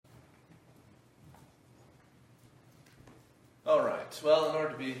right, well, in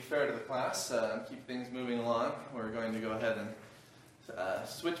order to be fair to the class and keep things moving along, we're going to go ahead and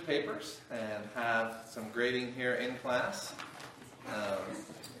switch papers and have some grading here in class.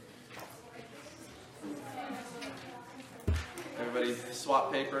 Everybody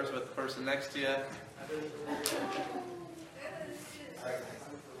swap papers with the person next to you.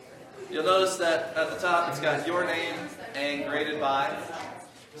 You'll notice that at the top it's got your name and graded by.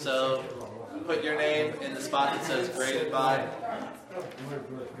 So put your name in the spot that says graded by.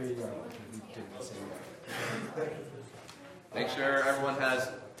 Make sure everyone has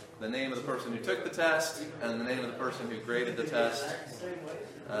the name of the person who took the test and the name of the person who graded the test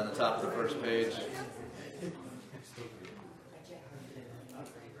on the top of the first page.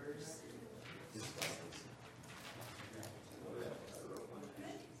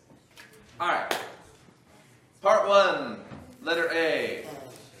 Alright, part 1, letter A.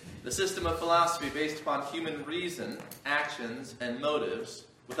 The system of philosophy based upon human reason, actions, and motives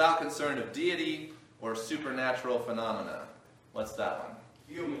without concern of deity or supernatural phenomena. What's that one?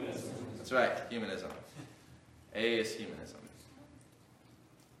 Humanism. That's right, humanism. A is humanism.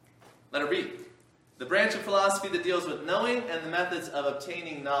 Letter B. The branch of philosophy that deals with knowing and the methods of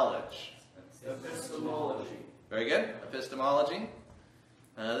obtaining knowledge. Epistemology. Very good. Epistemology.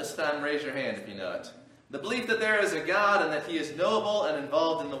 This time raise your hand if you know it. The belief that there is a God and that he is knowable and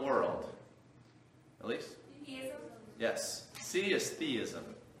involved in the world. Elise? Theism. Yes. C is theism.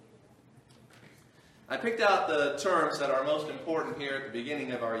 I picked out the terms that are most important here at the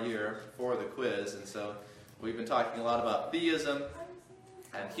beginning of our year for the quiz, and so we've been talking a lot about theism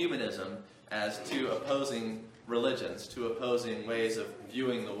and humanism as two opposing religions, two opposing ways of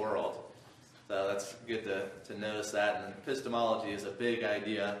viewing the world. So that's good to notice that, and epistemology is a big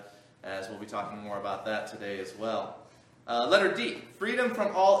idea, as we'll be talking more about that today as well. Letter D, freedom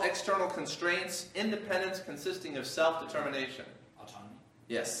from all external constraints, independence consisting of self-determination. Autonomy.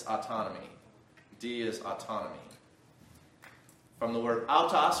 Yes, autonomy. D is autonomy. From the word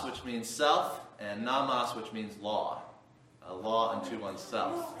autos, which means self, and nomos, which means law. A law unto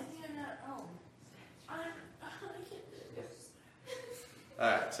oneself.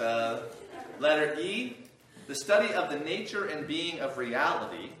 Alright, letter E, the study of the nature and being of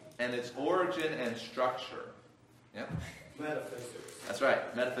reality and its origin and structure. Yeah? Metaphysics. That's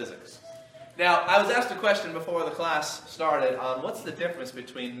right, metaphysics. Now, I was asked a question before the class started on what's the difference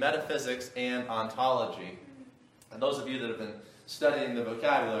between metaphysics and ontology. And those of you that have been studying the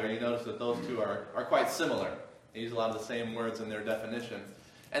vocabulary, you notice that those two are quite similar. They use a lot of the same words in their definition.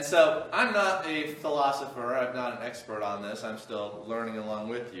 And so, I'm not a philosopher, I'm not an expert on this, I'm still learning along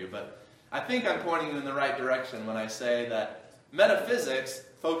with you, but I think I'm pointing you in the right direction when I say that metaphysics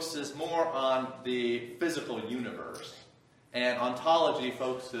focuses more on the physical universe, and ontology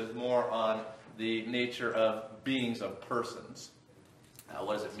focuses more on the nature of beings, of persons.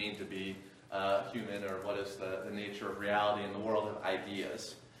 What does it mean to be human, or what is the nature of reality in the world of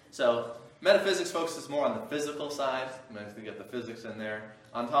ideas? So, metaphysics focuses more on the physical side. I'm going to get the physics in there.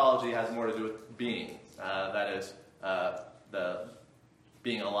 Ontology has more to do with being. That is, the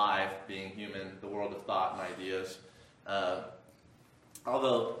being alive, being human, the world of thought and ideas.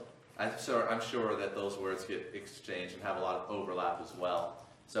 Although I'm sure that those words get exchanged and have a lot of overlap as well.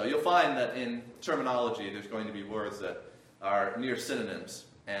 So you'll find that in terminology there's going to be words that are near synonyms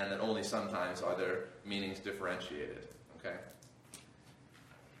and that only sometimes are their meanings differentiated. Okay?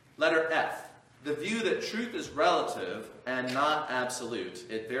 Letter F. The view that truth is relative and not absolute.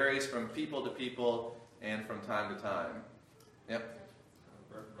 It varies from people to people and from time to time. Yep.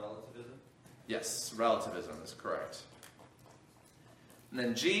 Relativism? Yes, relativism is correct. And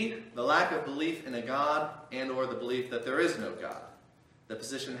then G, the lack of belief in a God and or the belief that there is no God. The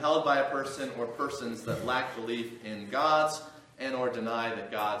position held by a person or persons that lack belief in gods and or deny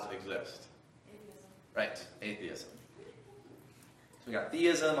that gods exist. Atheism. Right, atheism. So we got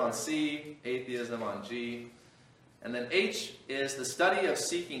theism on C, atheism on G. And then H is the study of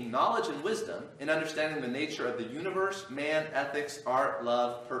seeking knowledge and wisdom in understanding the nature of the universe, man, ethics, art,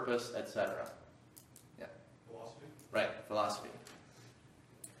 love, purpose, etc. Yeah. Philosophy. Right, philosophy.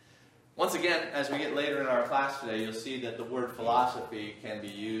 Once again, as we get later in our class today, you'll see that the word philosophy can be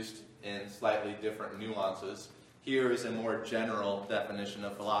used in slightly different nuances. Here is a more general definition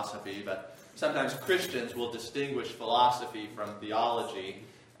of philosophy, but sometimes Christians will distinguish philosophy from theology,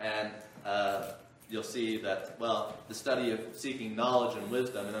 and you'll see that, well, the study of seeking knowledge and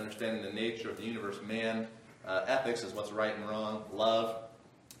wisdom and understanding the nature of the universe, man, ethics is what's right and wrong, love,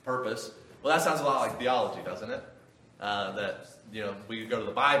 purpose. Well, that sounds a lot like theology, doesn't it? That, we could go to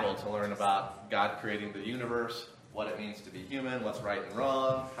the Bible to learn about God creating the universe, what it means to be human, what's right and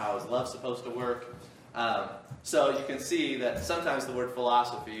wrong, how is love supposed to work. So you can see that sometimes the word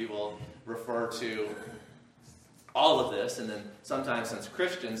philosophy will refer to all of this, and then sometimes, since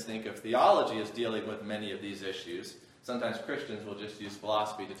Christians think of theology as dealing with many of these issues, sometimes Christians will just use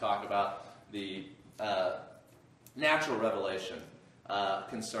philosophy to talk about the natural revelation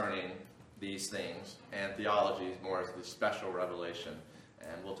concerning these things, and theology is more as the special revelation,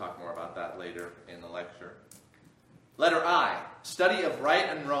 and we'll talk more about that later in the lecture. Letter I, study of right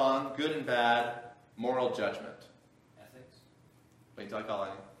and wrong, good and bad, moral judgment. Ethics. Wait till I call on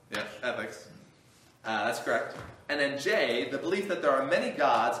you. Yeah, ethics. That's correct. And then J, the belief that there are many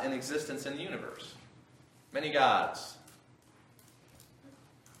gods in existence in the universe. Many gods.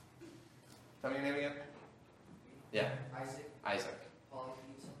 Tell me your name again. Yeah. Isaac.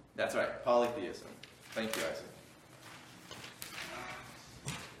 Polytheism. That's right. Polytheism. Thank you, Isaac.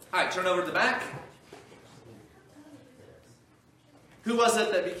 All right, turn over to the back. Who was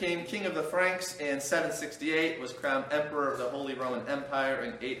it that became king of the Franks in 768, was crowned emperor of the Holy Roman Empire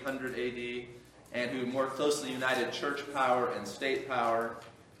in 800 AD, and who more closely united church power and state power,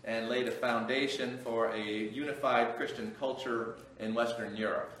 and laid a foundation for a unified Christian culture in Western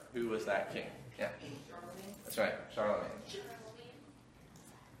Europe? Who was that king? Yeah. Charlemagne. That's right, Charlemagne.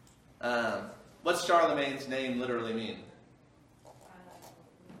 What's Charlemagne's name literally mean?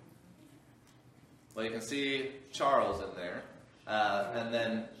 Well, you can see Charles in there. And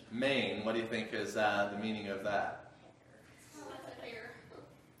then Maine, what do you think is the meaning of that?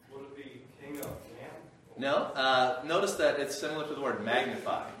 Would it be king of man? No. Notice that it's similar to the word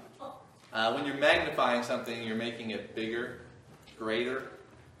magnify. When you're magnifying something, you're making it bigger, greater.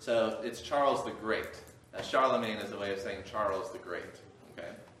 So it's Charles the Great. Charlemagne is a way of saying Charles the Great.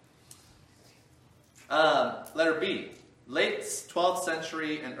 Okay. Letter B. Late 12th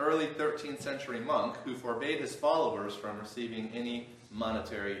century and early 13th century monk who forbade his followers from receiving any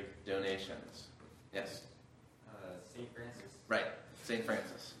monetary donations. Yes? St. Francis. Right. St.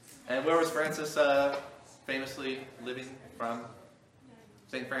 Francis. And where was Francis famously living from?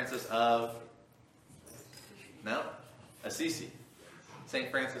 St. Francis of... No? Assisi. St.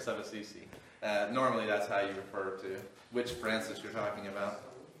 Francis of Assisi. Normally that's how you refer to which Francis you're talking about.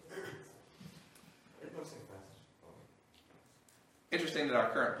 It was St. Francis. Interesting that our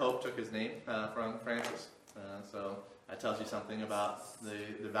current Pope took his name from Francis. So that tells you something about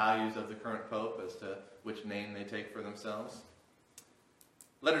the values of the current Pope as to which name they take for themselves.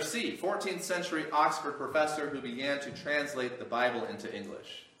 Letter C, 14th century Oxford professor who began to translate the Bible into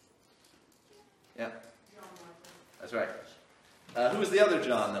English. Yeah, that's right. Who was the other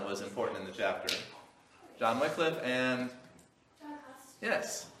John that was important in the chapter? John Wycliffe and...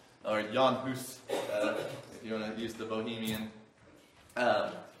 Yes, or Jan Hus, if you want to use the Bohemian.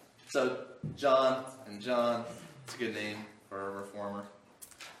 So John and John, it's a good name for a reformer.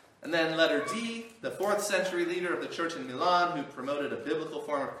 And then letter D, the 4th century leader of the church in Milan who promoted a biblical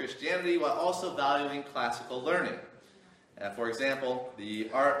form of Christianity while also valuing classical learning. For example, the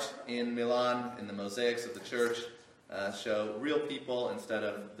art in Milan in the mosaics of the church show real people instead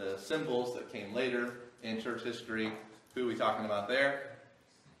of the symbols that came later in church history. Who are we talking about there?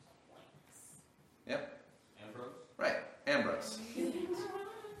 Yep. Ambrose. Right, Ambrose.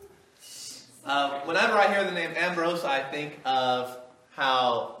 Whenever I hear the name Ambrose, I think of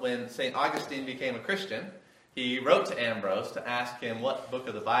how when St. Augustine became a Christian, he wrote to Ambrose to ask him what book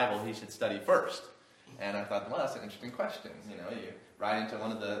of the Bible he should study first. And I thought, well, that's an interesting question. You know, you write into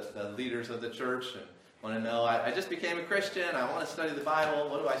one of the leaders of the church and want to know, I just became a Christian, I want to study the Bible,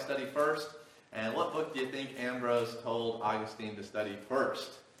 what do I study first? And what book do you think Ambrose told Augustine to study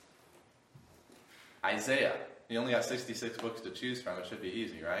first? Isaiah. You only got 66 books to choose from. It should be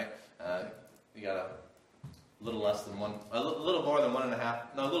easy, right? You got a little less than a little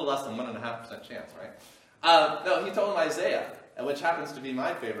less than 1.5% chance, right? No, he told him Isaiah, which happens to be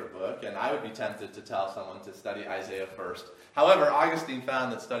my favorite book, and I would be tempted to tell someone to study Isaiah first. However, Augustine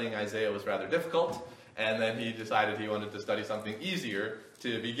found that studying Isaiah was rather difficult, and then he decided he wanted to study something easier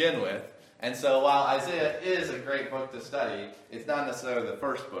to begin with. And so while Isaiah is a great book to study, it's not necessarily the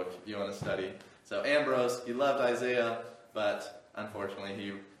first book you want to study. So Ambrose, he loved Isaiah, but unfortunately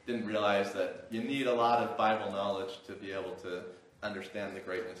he didn't realize that you need a lot of Bible knowledge to be able to understand the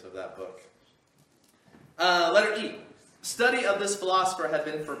greatness of that book. Letter E. Study of this philosopher had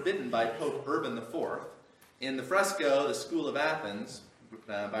been forbidden by Pope Urban IV. In the fresco, The School of Athens,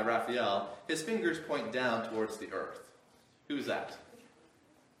 by Raphael, his fingers point down towards the earth. Who's that?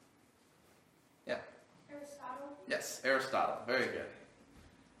 Yeah. Aristotle. Yes, Aristotle. Very good.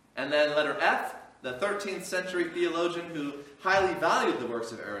 And then letter F, the 13th century theologian who highly valued the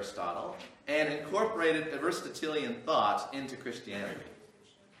works of Aristotle and incorporated Aristotelian thought into Christianity.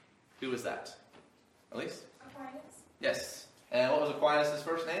 Who was that? Elise? Aquinas. Yes. And what was Aquinas'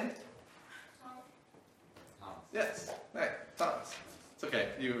 first name? Thomas. Yes. Right, Thomas. It's okay.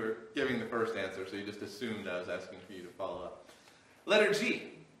 You were giving the first answer, so you just assumed I was asking for you to follow up. Letter G.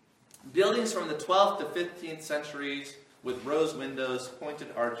 Buildings from the 12th to 15th centuries with rose windows, pointed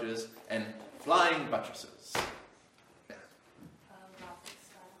arches, and flying buttresses. Yeah. Gothic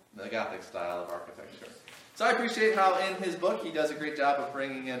style. The Gothic style of architecture. So I appreciate how in his book he does a great job of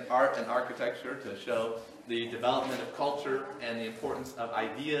bringing in art and architecture to show the development of culture and the importance of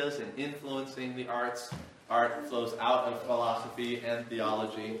ideas and influencing the arts. Art flows out of philosophy and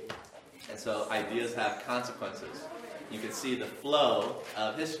theology, and so ideas have consequences. You can see the flow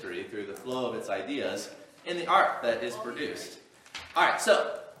of history through the flow of its ideas in the art that is produced. All right,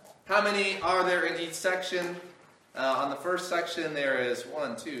 so how many are there in each section? On the first section, there is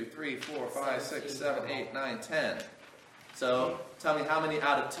 1, 2, 3, 4, 5, 6, 7, 8, 9, 10. So tell me how many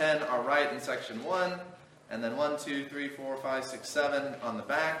out of 10 are right in section 1, and then 1, 2, 3, 4, 5, 6, 7 on the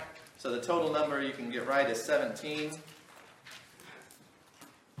back. So the total number you can get right is 17.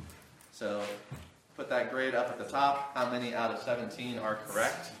 So put that grade up at the top. How many out of 17 are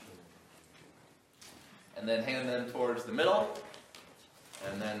correct? And then hand them towards the middle.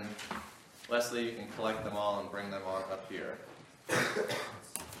 And then, Wesley, you can collect them all and bring them on up here.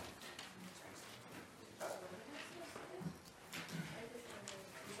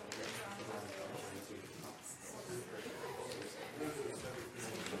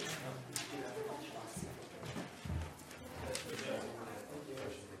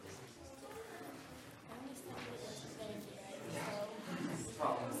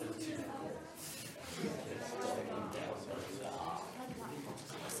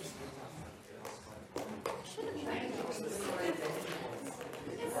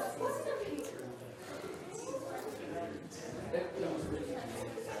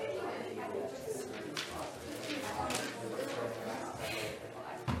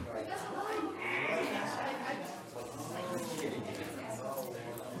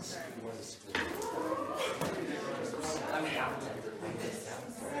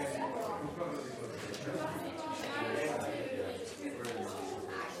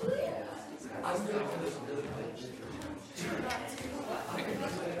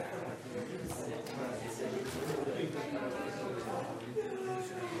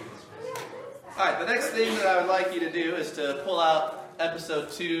 Alright, the next thing that I would like you to do is to pull out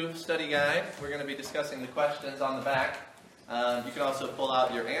episode 2 study guide. We're going to be discussing the questions on the back. You can also pull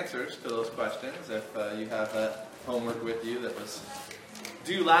out your answers to those questions if you have that homework with you that was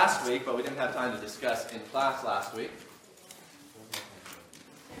due last week, but we didn't have time to discuss in class last week.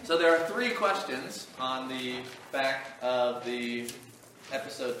 So there are 3 questions on the back of the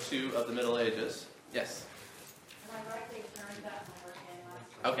episode 2 of the Middle Ages. Yes? Am I right? They turned that homework in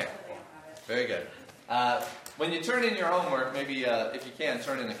last week, Okay. so they don't have it. Very good. When you turn in your homework, maybe if you can,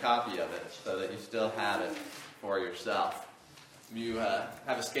 turn in a copy of it so that you still have it for yourself. If you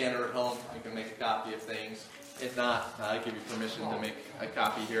have a scanner at home, you can make a copy of things. If not, I give you permission to make a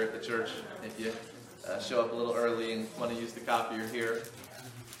copy here at the church if you show up a little early and want to use the copier here.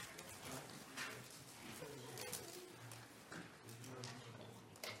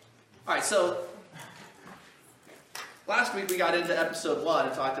 All right, so last week we got into episode 1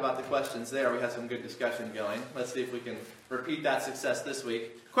 and talked about the questions there. We had some good discussion going. Let's see if we can repeat that success this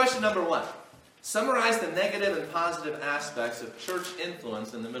week. Question number 1. Summarize the negative and positive aspects of church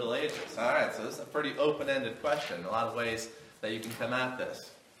influence in the Middle Ages. All right, so this is a pretty open-ended question. A lot of ways that you can come at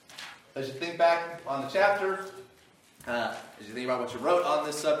this. As you think back on the chapter, as you think about what you wrote on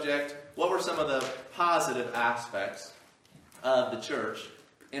this subject, what were some of the positive aspects of the church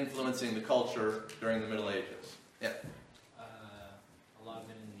influencing the culture during the Middle Ages? Yeah. A lot of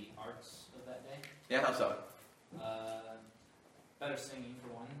it in the arts of that day. Yeah, how so? Better singing,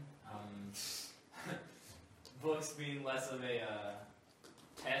 for one. Books being less of a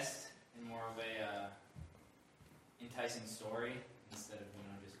test and more of a enticing story instead of,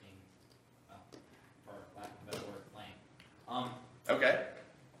 just being, for lack of a better word, lame. Okay.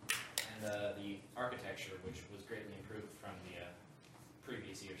 And the architecture, which was greatly improved from the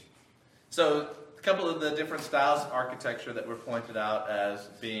previous years. So, a couple of the different styles of architecture that were pointed out as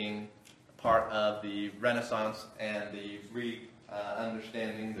being part of the Renaissance and the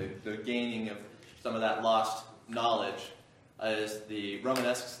understanding, the gaining of some of that lost knowledge is the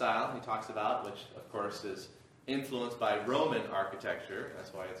Romanesque style he talks about, which of course is influenced by Roman architecture.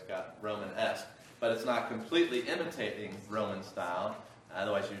 That's why it's got Romanesque. But it's not completely imitating Roman style.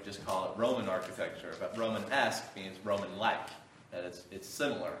 Otherwise you'd just call it Roman architecture. But Romanesque means Roman-like. And it's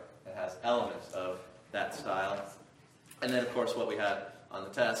similar. It has elements of that style. And then of course what we had on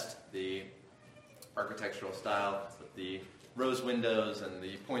the test, the architectural style with the rose windows and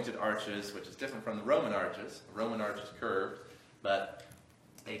the pointed arches, which is different from the Roman arches. The Roman arch is curved, but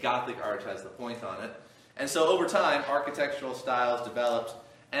a Gothic arch has the point on it. And so over time, architectural styles developed.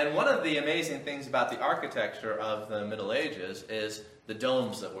 And one of the amazing things about the architecture of the Middle Ages is the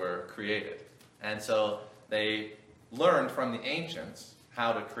domes that were created. And so they learned from the ancients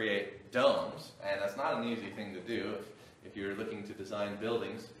how to create domes, and that's not an easy thing to do. If you're looking to design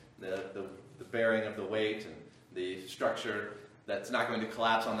buildings, the bearing of the weight and the structure that's not going to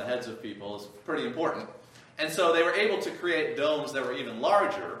collapse on the heads of people is pretty important. And so they were able to create domes that were even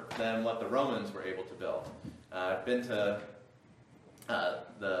larger than what the Romans were able to build. I've been to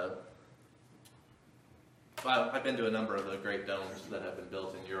I've been to a number of the great domes that have been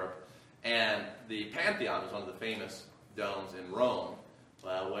built in Europe, and the Pantheon is one of the famous domes in Rome,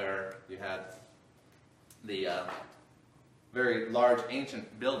 where you had the very large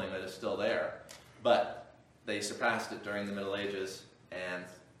ancient building that is still there, but they surpassed it during the Middle Ages, and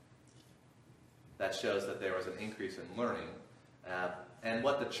that shows that there was an increase in learning. And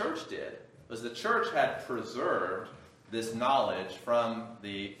what the church did was the church had preserved this knowledge from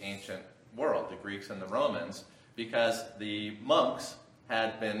the ancient world, the Greeks and the Romans, because the monks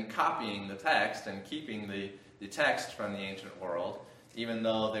had been copying the text and keeping the text from the ancient world, even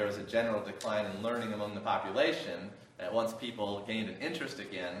though there was a general decline in learning among the population. That once people gained an interest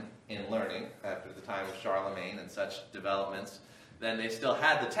again in learning after the time of Charlemagne and such developments, then they still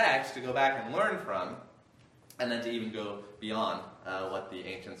had the text to go back and learn from, and then to even go beyond what the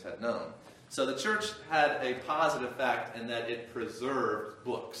ancients had known. So the church had a positive effect in that it preserved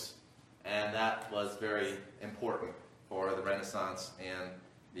books, and that was very important for the Renaissance and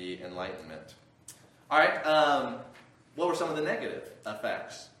the Enlightenment. All right, what were some of the negative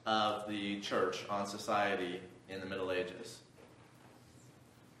effects of the church on society in the Middle Ages?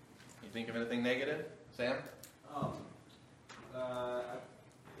 You think of anything negative, Sam?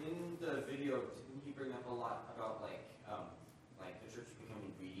 In the video, didn't he bring up a lot about like the church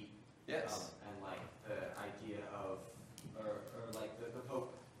becoming greedy? Yes. And like the idea of, or like the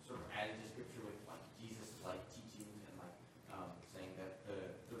Pope sort of added to scripture with like Jesus like teachings and like saying that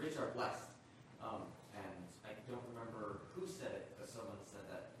the rich are blessed. And I don't remember who said it, but someone said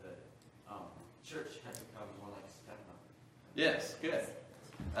that the church had become more like a stepmother. Yes, good.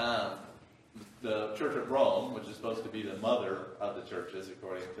 The Church of Rome, which is supposed to be the mother of the churches,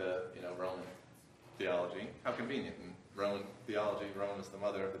 according to Roman theology. How convenient. In Roman theology, Rome is the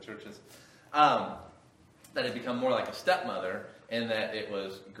mother of the churches. That had become more like a stepmother in that it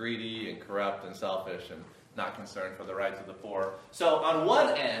was greedy and corrupt and selfish and not concerned for the rights of the poor. So on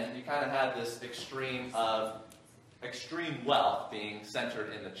one end, you kind of had this extreme of extreme wealth being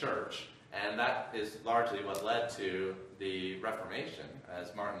centered in the church. And that is largely what led to the Reformation,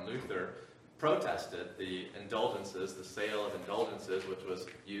 as Martin Luther protested the indulgences, the sale of indulgences, which was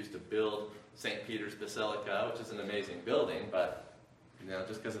used to build St. Peter's Basilica, which is an amazing building, but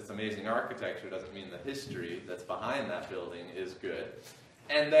just because it's amazing architecture doesn't mean the history that's behind that building is good.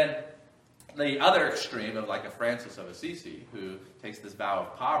 And then the other extreme of like a Francis of Assisi, who takes this vow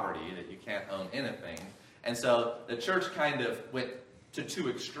of poverty that you can't own anything. And so the church kind of went to two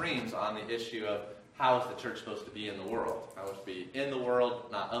extremes on the issue of how is the church supposed to be in the world? How is it to be in the world,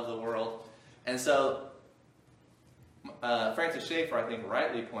 not of the world? And so Francis Schaeffer, I think,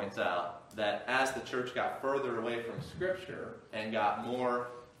 rightly points out that as the church got further away from Scripture and got more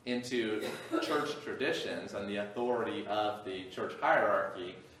into church traditions and the authority of the church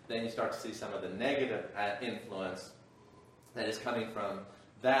hierarchy, then you start to see some of the negative influence that is coming from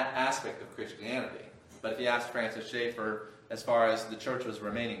that aspect of Christianity. But if you ask Francis Schaeffer, as far as the church was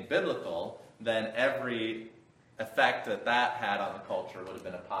remaining biblical, then every effect that had on the culture would have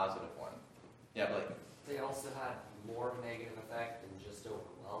been a positive one. Yeah, Blake? They also had more negative effect than just over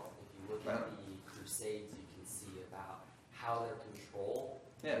wealth. If you look at the Crusades, you can see about how their control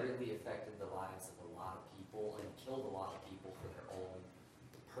really affected the lives of a lot of people and killed a lot of people for their own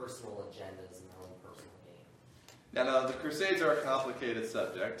personal agendas and their own personal gain. Now, the Crusades are a complicated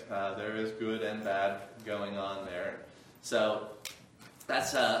subject. There is good and bad going on there. So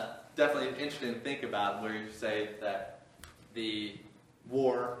that's definitely interesting to think about, where you say that the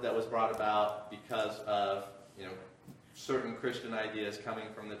war that was brought about because of certain Christian ideas coming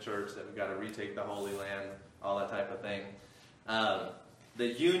from the church, that we've got to retake the Holy Land, all that type of thing. The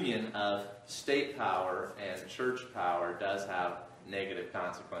union of state power and church power does have negative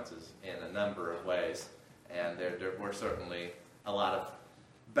consequences in a number of ways, and there were certainly a lot of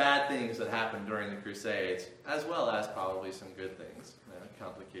bad things that happened during the Crusades, as well as probably some good things. A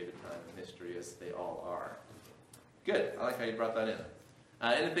complicated time in history, as they all are. Good. I like how you brought that in.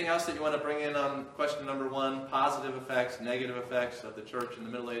 Anything else that you want to bring in on question number 1, positive effects, negative effects of the church in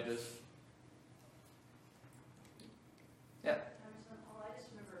the Middle Ages? Yeah. I just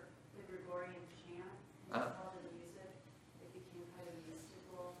remember the Gregorian chant and all the music. It became kind of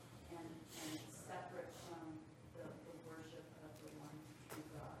mystical and separate from the worship of the one true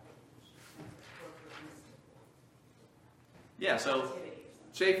God, which is kind of corporate mystical. Yeah, so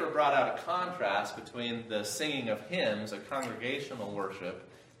Schaeffer brought out a contrast between the singing of hymns, a congregational worship,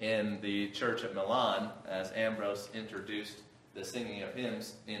 in the church at Milan, as Ambrose introduced the singing of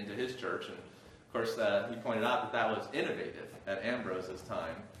hymns into his church. And of course, he pointed out that was innovative at Ambrose's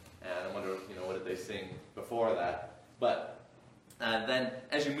time. And I wonder, what did they sing before that? But then,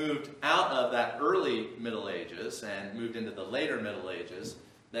 as you moved out of that early Middle Ages and moved into the later Middle Ages,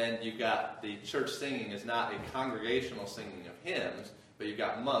 then you got the church singing is not a congregational singing of hymns, but you've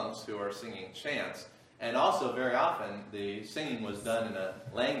got monks who are singing chants. And also, very often, the singing was done in a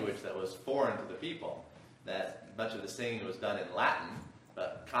language that was foreign to the people. That much of the singing was done in Latin,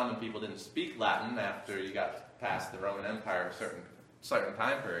 but common people didn't speak Latin after you got past the Roman Empire a certain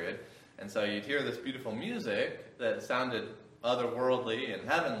time period. And so you'd hear this beautiful music that sounded otherworldly and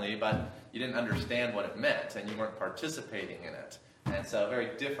heavenly, but you didn't understand what it meant, and you weren't participating in it. And so a very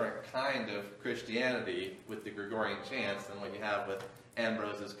different kind of Christianity with the Gregorian chants than what you have with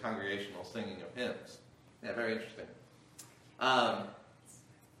Ambrose's congregational singing of hymns. Yeah, very interesting.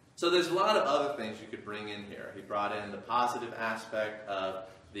 So there's a lot of other things you could bring in here. He brought in the positive aspect of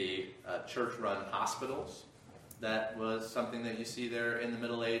the church-run hospitals. That was something that you see there in the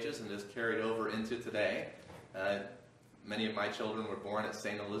Middle Ages and is carried over into today. Many of my children were born at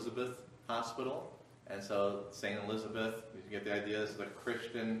St. Elizabeth Hospital. And so St. Elizabeth, you get the idea, is a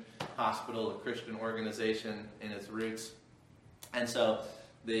Christian hospital, a Christian organization in its roots. And so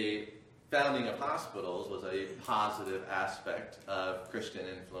the founding of hospitals was a positive aspect of Christian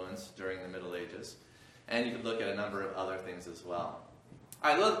influence during the Middle Ages. And you could look at a number of other things as well.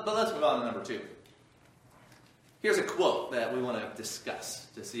 All right, but let's move on to number 2. Here's a quote that we want to discuss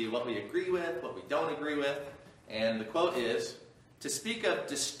to see what we agree with, what we don't agree with. And the quote is, "To speak of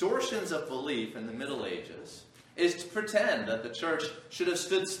distortions of belief in the Middle Ages is to pretend that the church should have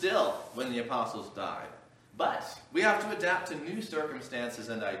stood still when the apostles died. But we have to adapt to new circumstances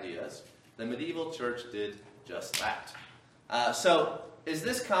and ideas. The medieval church did just that." So, is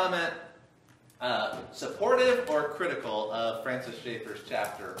this comment supportive or critical of Francis Schaeffer's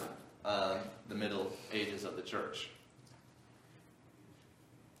chapter on the Middle Ages of the church?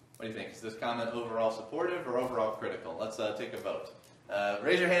 What do you think? Is this comment overall supportive or overall critical? Let's take a vote.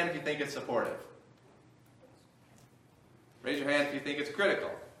 Raise your hand if you think it's supportive. Raise your hand if you think it's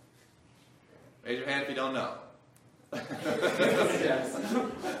critical. Raise your hand if you don't know. You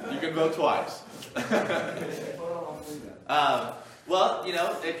can vote twice. Well,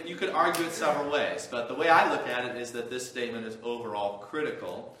 you could argue it several ways, but the way I look at it is that this statement is overall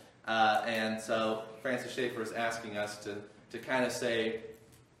critical, and so Francis Schaeffer is asking us to kind of say,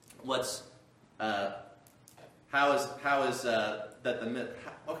 how is that the myth?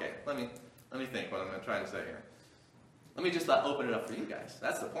 Okay, let me think what I'm trying to say here. Let me just open it up for you guys.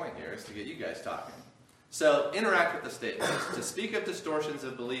 That's the point here, is to get you guys talking. So, interact with the statement. To speak of distortions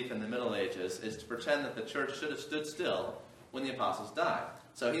of belief in the Middle Ages is to pretend that the church should have stood still when the apostles died.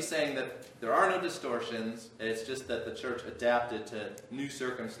 So he's saying that there are no distortions, it's just that the church adapted to new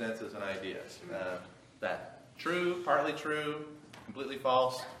circumstances and ideas. That true, partly true, completely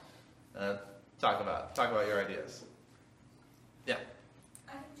false? Talk about your ideas. Yeah.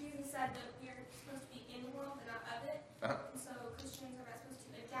 I think Jesus said that we're supposed to be in the world and not of it. Uh-huh. And so Christians are supposed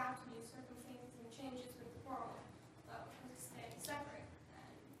to adapt to new circumstances and changes with the world, but we're supposed to stay separate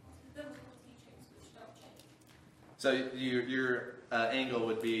and also the biblical teachings which don't change. So your angle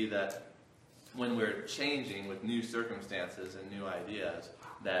would be that when we're changing with new circumstances and new ideas,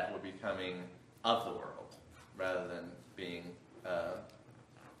 that we're becoming of the world rather than being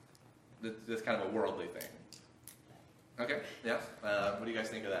this kind of a worldly thing. Okay, yeah. What do you guys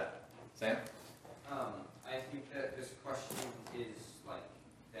think of that? Sam? I think that this question is like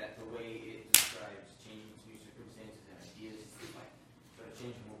that the way it describes changing to new circumstances and ideas is like sort of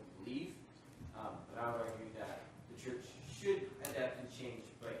changing what we believe. But I would argue that the church should adapt and change,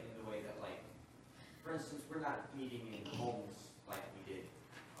 but in the way that, like, for instance, we're not meeting in homes like we did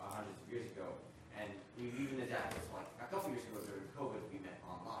hundreds of years ago, and we've even adapted. Like a couple years ago during COVID, we met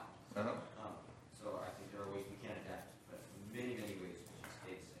online. Uh-huh. So I think there are ways we can adapt, but many, many ways we should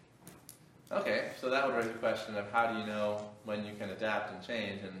stay the same. Okay, so that would raise the question of how do you know when you can adapt and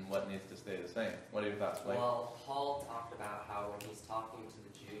change and what needs to stay the same? What are your thoughts, Blake? Well, Paul talked about how when he's talking to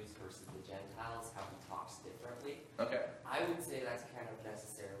the Jews versus the Gentiles, how he talks different. differently. Okay. I would say that's kind of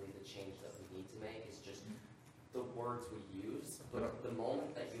necessarily the change that we need to make, is just the words we use. But the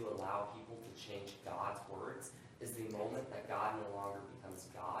moment that you allow people to change God's words is the moment that God no longer becomes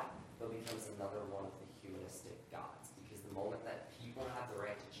God, but becomes another one of the humanistic gods. Because the moment that people have the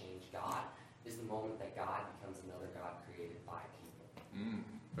right to change God is the moment that God becomes another God created by people.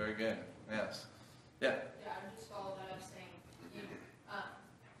 Very good. Yes. Yeah. Yeah, I just follow that up saying,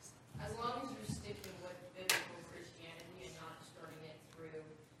 as long as you're sticking with biblical Christianity and not distorting it through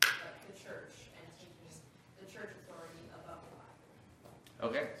the church and taking the church authority above the Bible.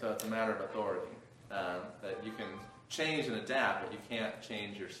 Okay, so it's a matter of authority. That you can change and adapt, but you can't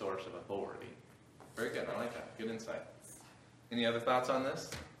change your source of authority. Very good. I like that. Good insight. Any other thoughts on this?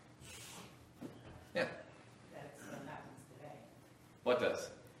 Yeah. That still happens today. What does?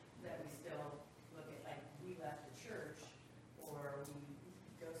 That we still look at, like, we left the church or we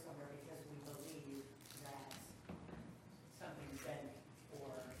go somewhere because we believe that something's been,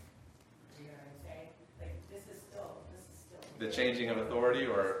 or, you know what I'm saying? Like, this is still. The changing of authority,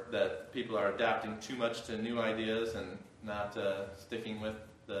 or that people are adapting too much to new ideas and not sticking with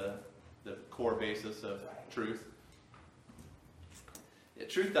the core basis of truth. Yeah,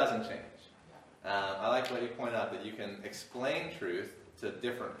 truth doesn't change. I like what you point out, that you can explain truth to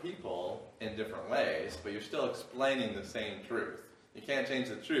different people in different ways, but you're still explaining the same truth. You can't change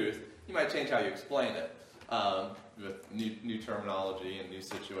the truth. You might change how you explain it with new terminology and new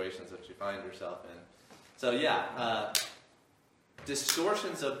situations that you find yourself in. So yeah,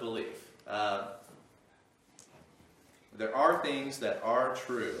 distortions of belief. There are things that are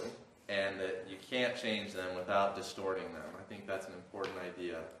true and that you can't change them without distorting them. I think that's an important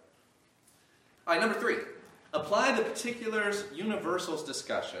idea. All right, number 3. Apply the particulars universals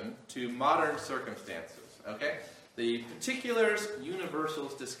discussion to modern circumstances. Okay? The particulars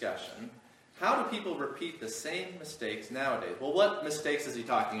universals discussion. How do people repeat the same mistakes nowadays? Well, what mistakes is he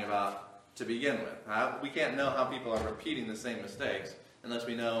talking about to begin with? We can't know how people are repeating the same mistakes unless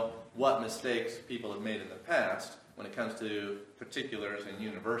we know what mistakes people have made in the past when it comes to particulars and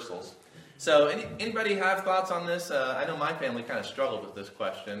universals. So anybody have thoughts on this? I know my family kind of struggled with this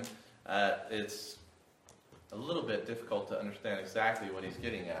question. It's a little bit difficult to understand exactly what he's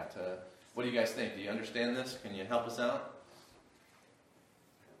getting at. What do you guys think? Do you understand this? Can you help us out?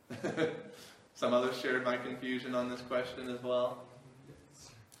 Some others shared my confusion on this question as well.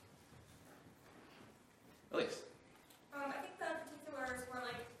 Elise? I think the particulars were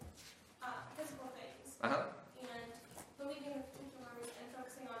like physical things. Uh-huh. And believing the particulars and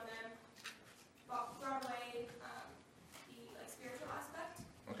focusing on them brought away the spiritual aspect.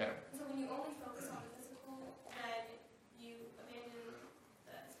 Okay. And so when you only focus on the physical, then you abandon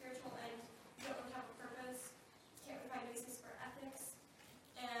the spiritual, and you don't really have a purpose, can't really find a basis for ethics,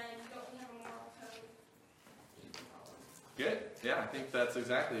 and you don't really have a moral code that you can follow. Good. Yeah, I think that's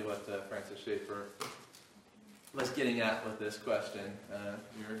exactly what Francis Schaeffer was getting at with this question.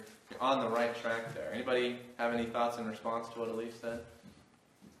 You're on the right track there. Anybody have any thoughts in response to what Elise said?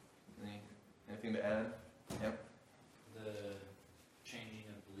 Anything to add? Yep. The changing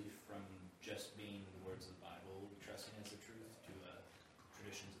of belief from just being the words of the Bible, trusting as the truth, to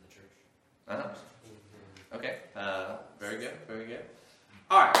traditions of the church. Uh-huh. Okay. Very good. Very good.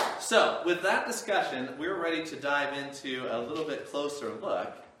 All right. So with that discussion, we're ready to dive into a little bit closer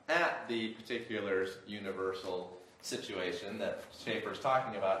look at the particulars universal situation that Schaeffer's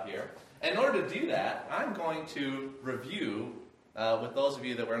talking about here. And in order to do that, I'm going to review, with those of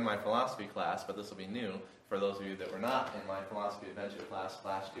you that were in my philosophy class, but this will be new for those of you that were not in my philosophy adventure class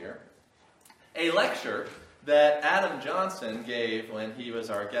last year, a lecture that Adam Johnson gave when he was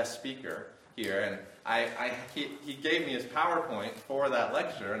our guest speaker here. And he gave me his PowerPoint for that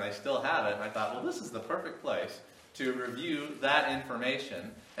lecture, and I still have it. And I thought, well, this is the perfect place to review that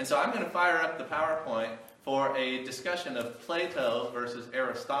information. And so I'm going to fire up the PowerPoint for a discussion of Plato versus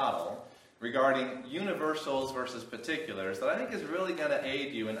Aristotle regarding universals versus particulars that I think is really going to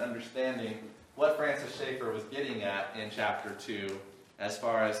aid you in understanding what Francis Schaeffer was getting at in chapter 2 as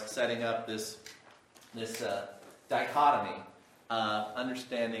far as setting up this dichotomy of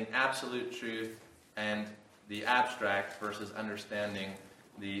understanding absolute truth and the abstract versus understanding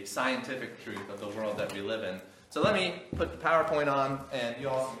the scientific truth of the world that we live in. So let me put the PowerPoint on, and you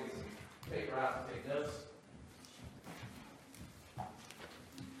all can get some paper out and take notes.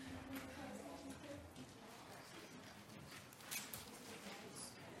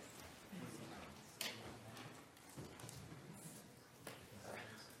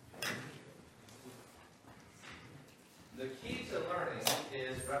 The key to learning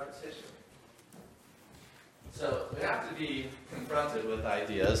is repetition. So we have to be confronted with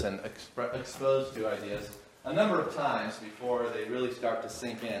ideas and exposed to ideas a number of times before they really start to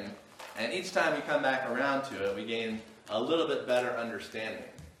sink in. And each time we come back around to it, we gain a little bit better understanding.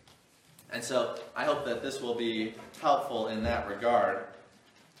 And so I hope that this will be helpful in that regard.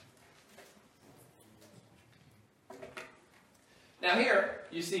 Now here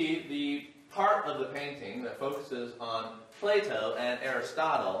you see the part of the painting that focuses on Plato and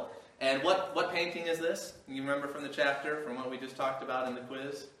Aristotle. And what painting is this? You remember from the chapter, from what we just talked about in the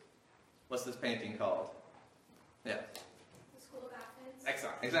quiz? What's this painting called? Yeah. The School of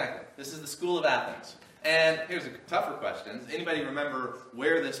Athens. Exactly. This is the School of Athens. And here's a tougher question. Does anybody remember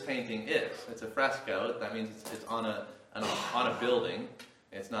where this painting is? It's a fresco. That means it's on a building.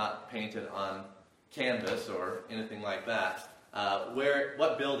 It's not painted on canvas or anything like that.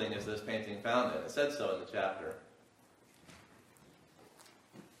 What building is this painting found in? It said so in the chapter.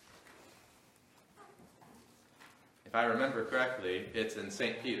 If I remember correctly, it's in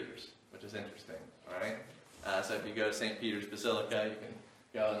St. Peter's, which is interesting. All right. So if you go to St. Peter's Basilica, you can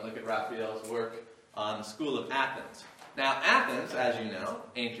go and look at Raphael's work on the School of Athens. Now, Athens, as you know,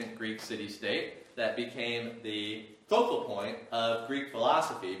 ancient Greek city-state that became the focal point of Greek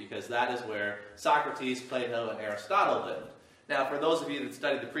philosophy because that is where Socrates, Plato, and Aristotle lived. Now, for those of you that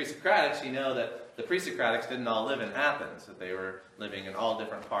studied the pre-Socratics, you know that the pre-Socratics didn't all live in Athens, that they were living in all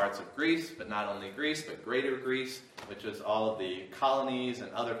different parts of Greece, but not only Greece, but Greater Greece, which is all of the colonies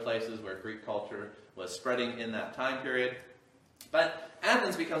and other places where Greek culture was spreading in that time period. But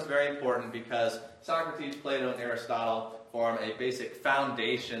Athens becomes very important because Socrates, Plato, and Aristotle form a basic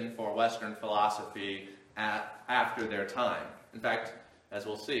foundation for Western philosophy after their time. In fact, as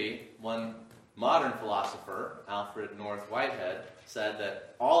we'll see, one modern philosopher, Alfred North Whitehead, said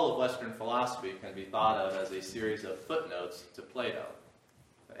that all of Western philosophy can be thought of as a series of footnotes to Plato.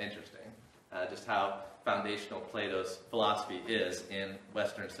 Interesting. Just how foundational Plato's philosophy is in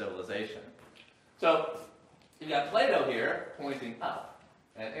Western civilization. So, you've got Plato here pointing up,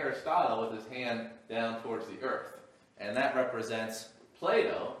 and Aristotle with his hand down towards the earth. And that represents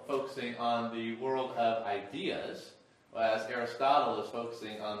Plato focusing on the world of ideas, whereas Aristotle is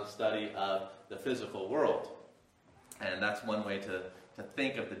focusing on the study of the physical world. And that's one way to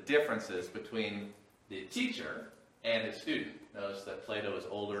think of the differences between the teacher and his student. Notice that Plato is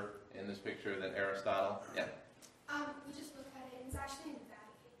older in this picture than Aristotle. Yeah? We just looked at it, and it's actually in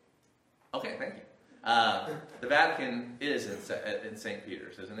the Vatican. Okay, thank you. The Vatican is in St.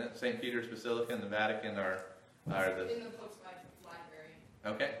 Peter's, isn't it? St. Peter's Basilica and the Vatican are the... In the Pope's library.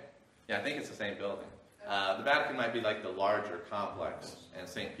 Okay. Yeah, I think it's the same building. The Vatican might be like the larger complex, and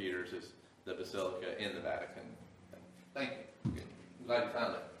St. Peter's is the basilica in the Vatican. Thank you. Good. I'm glad you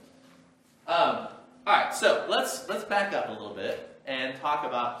found it. All right, so let's back up a little bit and talk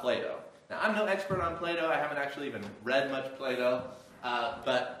about Plato. Now, I'm no expert on Plato. I haven't actually even read much Plato,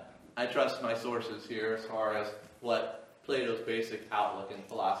 but I trust my sources here as far as what Plato's basic outlook in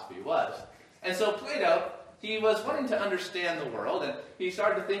philosophy was. And so Plato, he was wanting to understand the world, and he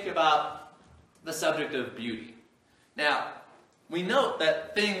started to think about the subject of beauty. Now, we note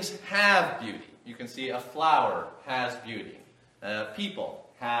that things have beauty. You can see a flower has beauty. People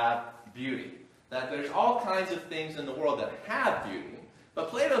have beauty. That there's all kinds of things in the world that have beauty. But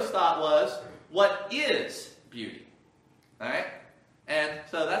Plato's thought was, what is beauty? All right? And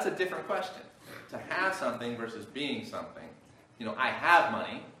so that's a different question. To have something versus being something. You know, I have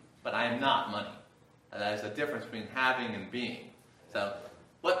money, but I am not money. That is the difference between having and being. So,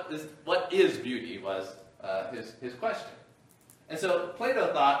 what is beauty was his question. And so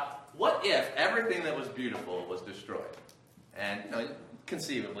Plato thought, what if everything that was beautiful was destroyed? And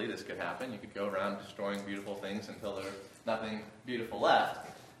conceivably this could happen. You could go around destroying beautiful things until there's nothing beautiful left.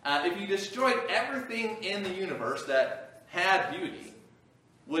 If you destroyed everything in the universe that had beauty,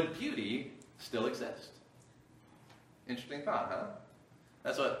 would beauty still exist? Interesting thought, huh?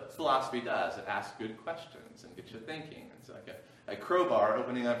 That's what philosophy does. It asks good questions and gets you thinking. It's like a crowbar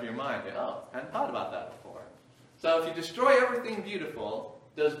opening up your mind. Oh, I hadn't thought about that before. So if you destroy everything beautiful,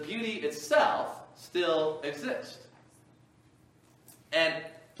 does beauty itself still exist? And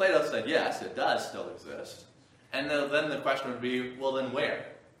Plato said, yes, it does still exist. And then the question would be, well, then where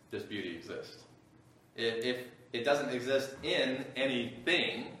does beauty exist? If it doesn't exist in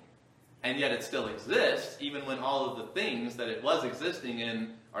anything, and yet it still exists, even when all of the things that it was existing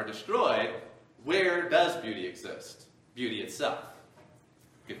in are destroyed, where does beauty exist? Beauty itself.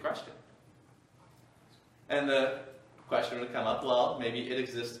 Good question. And the question would come up, well, maybe it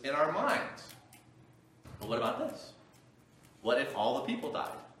exists in our minds. Well, what about this? What if all the people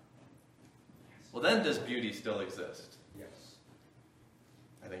died? Well, then does beauty still exist? Yes.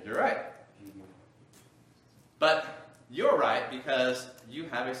 I think you're right. But you're right because you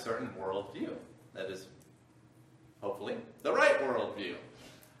have a certain worldview that is hopefully, the right worldview.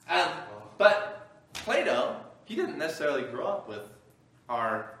 But Plato, he didn't necessarily grow up with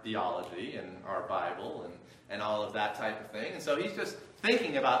our theology and our Bible and all of that type of thing. And so he's just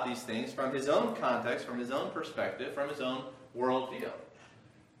thinking about these things from his own context, from his own perspective, from his own worldview.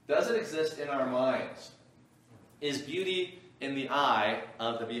 Does it exist in our minds? Is beauty in the eye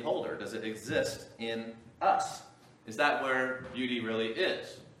of the beholder? Does it exist in us? Is that where beauty really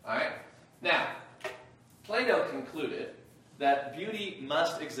is? All right? Now, Plato concluded that beauty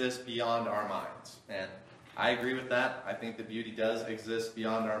must exist beyond our minds. And I agree with that. I think that beauty does exist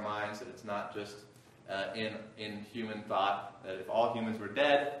beyond our minds, that it's not just in human thought, that if all humans were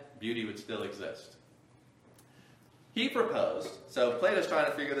dead, beauty would still exist. He proposed, so Plato's trying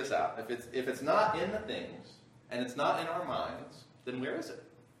to figure this out. If it's not in the things, and it's not in our minds, then where is it?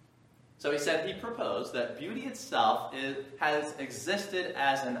 So he proposed that beauty itself has existed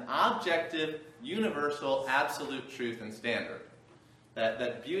as an objective, universal, absolute truth and standard.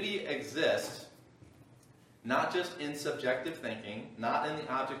 That beauty exists not just in subjective thinking, not in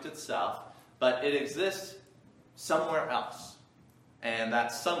the object itself, but it exists somewhere else. And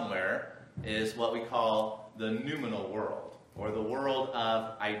that somewhere is what we call the noumenal world, or the world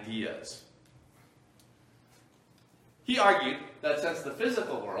of ideas. He argued that since the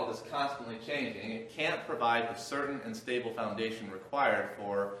physical world is constantly changing, it can't provide the certain and stable foundation required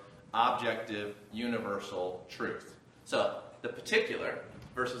for objective, universal truth. So, the particular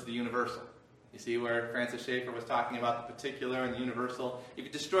versus the universal. You see where Francis Schaeffer was talking about the particular and the universal? If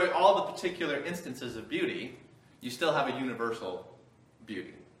you destroy all the particular instances of beauty, you still have a universal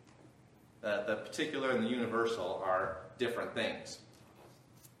beauty. The particular and the universal are different things.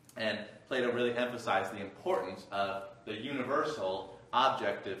 And Plato really emphasized the importance of the universal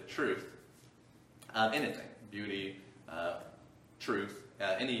objective truth of anything. Beauty, truth,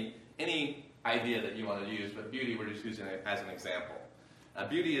 any idea that you want to use, but beauty we're just using it as an example.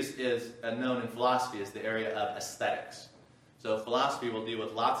 Beauty is known in philosophy as the area of aesthetics. So philosophy will deal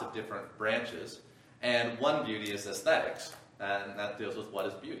with lots of different branches, and one beauty is aesthetics, and that deals with what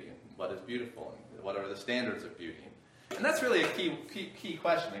is beauty, what is beautiful, and what are the standards of beauty. And that's really a key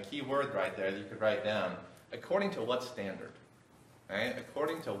question, a key word right there that you could write down. According to what standard? Right?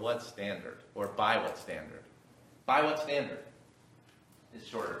 According to what standard? Or by what standard? By what standard? It's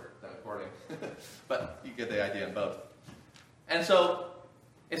shorter than according. But you get the idea in both. And so,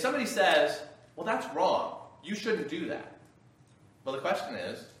 if somebody says, well, that's wrong, you shouldn't do that. Well, the question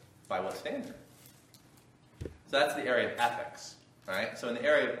is, by what standard? So that's the area of ethics. Right? So in the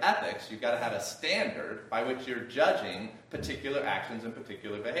area of ethics, you've got to have a standard by which you're judging particular actions and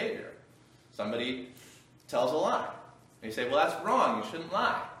particular behavior. Somebody tells a lie. And you say, well, that's wrong, you shouldn't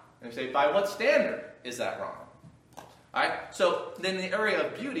lie. And you say, by what standard is that wrong? All right? So then in the area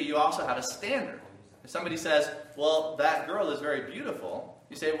of beauty, you also have a standard. If somebody says, well, that girl is very beautiful,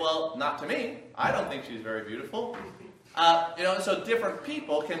 you say, well, not to me. I don't think she's very beautiful. So different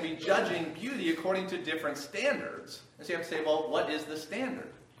people can be judging beauty according to different standards. And so you have to say, well, what is the standard?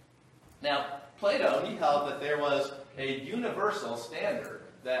 Now, Plato, he held that there was a universal standard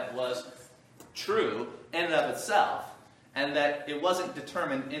that was true in and of itself, and that it wasn't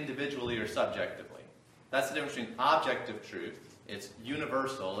determined individually or subjectively. That's the difference between objective truth. It's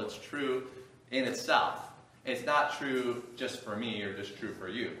universal. It's true in itself. It's not true just for me or just true for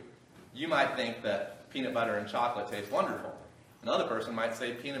you. You might think that peanut butter and chocolate taste wonderful. Another person might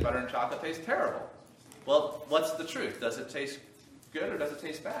say peanut butter and chocolate taste terrible. Well, what's the truth? Does it taste good or does it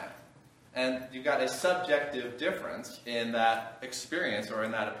taste bad? And you've got a subjective difference in that experience or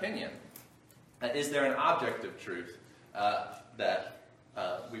in that opinion. Is there an objective truth that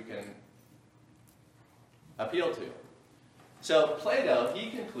we can appeal to? So Plato,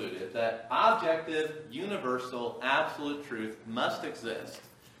 he concluded that objective, universal, absolute truth must exist,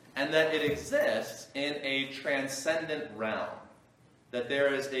 and that it exists in a transcendent realm, that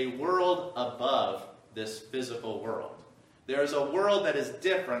there is a world above this physical world. There is a world that is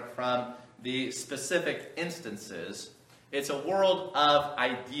different from the specific instances. It's a world of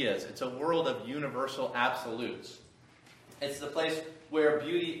ideas. It's a world of universal absolutes. It's the place where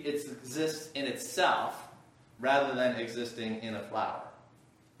beauty exists in itself rather than existing in a flower.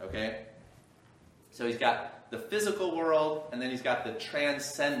 Okay? So he's got the physical world, and then he's got the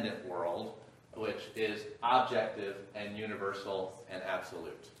transcendent world, which is objective and universal and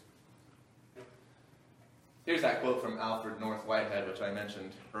absolute. Here's that quote from Alfred North Whitehead, which I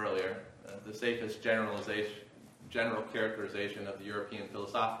mentioned earlier. The safest general characterization of the European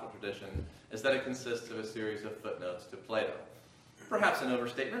philosophical tradition is that it consists of a series of footnotes to Plato. Perhaps an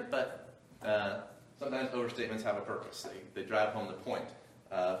overstatement, but sometimes overstatements have a purpose. They drive home the point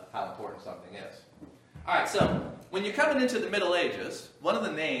of how important something is. All right, so when you're coming into the Middle Ages, one of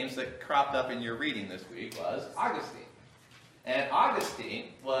the names that cropped up in your reading this week was Augustine. And Augustine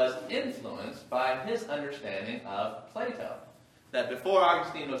was influenced by his understanding of Plato. That before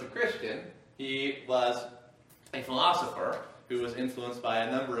Augustine was a Christian, he was a philosopher who was influenced by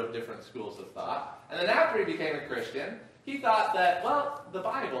a number of different schools of thought. And then after he became a Christian, he thought that, well, the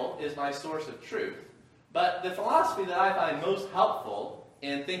Bible is my source of truth. But the philosophy that I find most helpful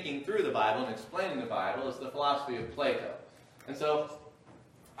in thinking through the Bible and explaining the Bible is the philosophy of Plato. And so,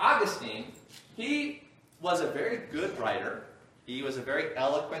 Augustine, he was a very good writer. He was a very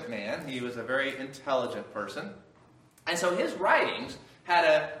eloquent man. He was a very intelligent person. And so his writings had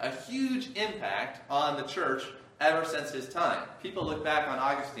a huge impact on the church ever since his time. People look back on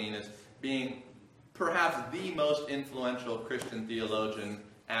Augustine as being perhaps the most influential Christian theologian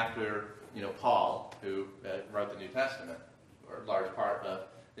after, Paul, who wrote the New Testament, or a large part of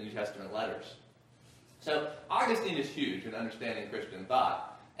the New Testament letters. So Augustine is huge in understanding Christian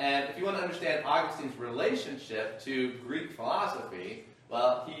thought. And if you want to understand Augustine's relationship to Greek philosophy,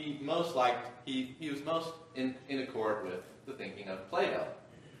 well, he was most in accord with the thinking of Plato.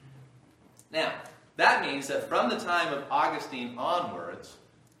 Now, that means that from the time of Augustine onwards,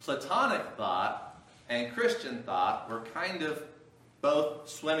 Platonic thought and Christian thought were kind of both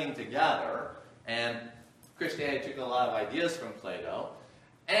swimming together, and Christianity took a lot of ideas from Plato,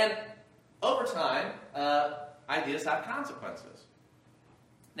 and over time, ideas have consequences.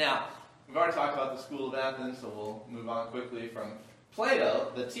 Now, we've already talked about the School of Athens, so we'll move on quickly from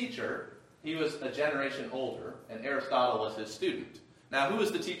Plato, the teacher. He was a generation older, and Aristotle was his student. Now, who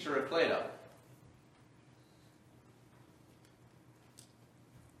was the teacher of Plato?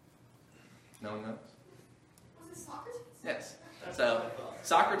 No one knows? Was it Socrates? Yes. So,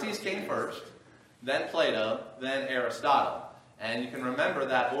 Socrates came first, then Plato, then Aristotle. And you can remember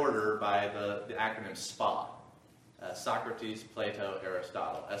that order by the acronym SPA. Socrates, Plato,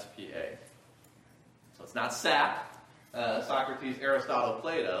 Aristotle, SPA. So it's not SAP, Socrates, Aristotle,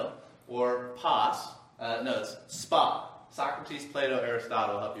 Plato, or PAS. No, it's SPA. Socrates, Plato,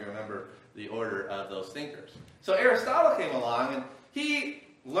 Aristotle, help you remember the order of those thinkers. So Aristotle came along, and he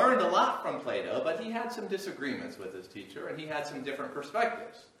learned a lot from Plato, but he had some disagreements with his teacher, and he had some different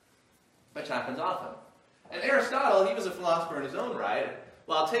perspectives, which happens often. And Aristotle, he was a philosopher in his own right,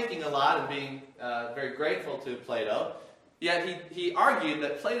 while taking a lot and being very grateful to Plato, yet he argued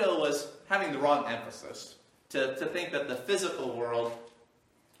that Plato was having the wrong emphasis, to think that the physical world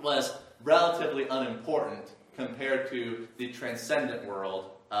was relatively unimportant compared to the transcendent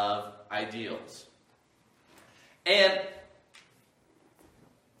world of ideals. And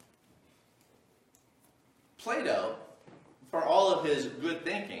Plato, for all of his good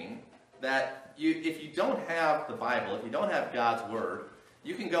thinking, that if you don't have the Bible, if you don't have God's Word,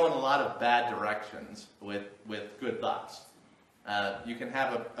 you can go in a lot of bad directions with good thoughts. You can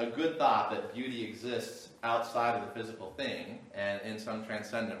have a good thought that beauty exists outside of the physical thing and in some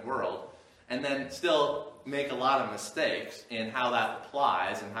transcendent world, and then still make a lot of mistakes in how that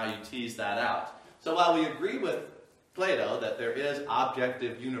applies and how you tease that out. So while we agree with Plato that there is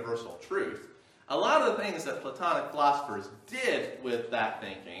objective universal truth, a lot of the things that Platonic philosophers did with that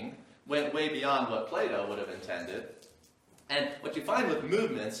thinking went way beyond what Plato would have intended. And what you find with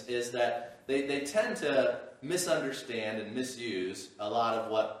movements is that they tend to misunderstand and misuse a lot of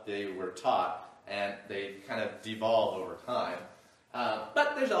what they were taught, and they kind of devolve over time.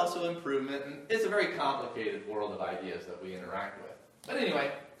 But there's also improvement, and it's a very complicated world of ideas that we interact with. But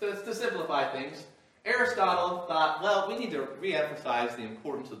anyway, to simplify things, Aristotle thought, well, we need to re-emphasize the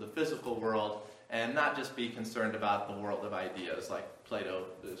importance of the physical world and not just be concerned about the world of ideas, like Plato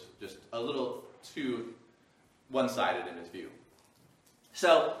is just a little too one-sided in his view.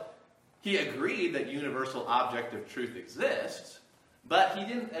 So he agreed that universal objective truth exists, but he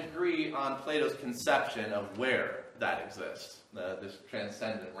didn't agree on Plato's conception of where that exists, this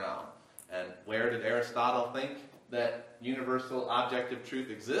transcendent realm. And where did Aristotle think that universal objective truth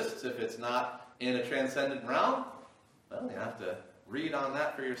exists if it's not in a transcendent realm? Well, you have to read on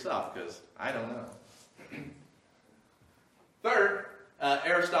that for yourself, because I don't know. Third,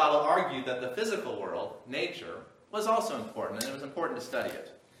 Aristotle argued that the physical world, nature, was also important, and it was important to study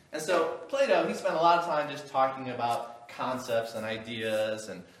it. And so Plato, he spent a lot of time just talking about concepts and ideas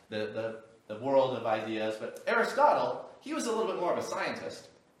and the world of ideas, but Aristotle, he was a little bit more of a scientist.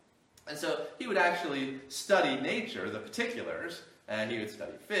 And so he would actually study nature, the particulars, and he would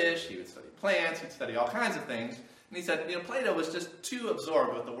study fish, he would study plants, he'd study all kinds of things. And he said, Plato was just too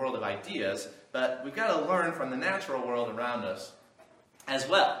absorbed with the world of ideas, but we've got to learn from the natural world around us as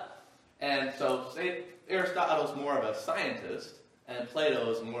well. And so Aristotle's more of a scientist, and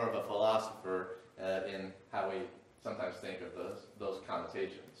Plato is more of a philosopher in how we sometimes think of those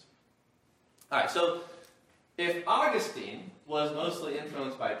connotations. All right, so if Augustine was mostly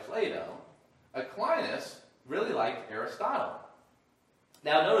influenced by Plato, Aquinas really liked Aristotle.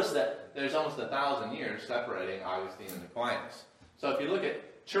 Now notice that there's almost 1,000 years separating Augustine and Aquinas. So if you look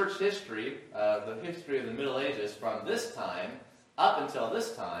at church history, the history of the Middle Ages from this time up until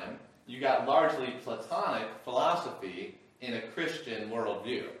this time, you got largely Platonic philosophy in a Christian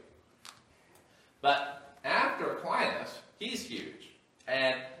worldview. But after Aquinas, he's huge.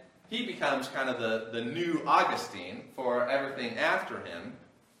 And he becomes kind of the new Augustine for everything after him.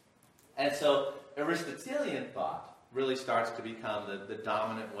 And so Aristotelian thought really starts to become the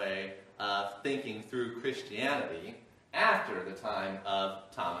dominant way of thinking through Christianity after the time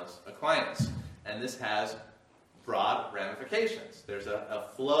of Thomas Aquinas. And this has broad ramifications. There's a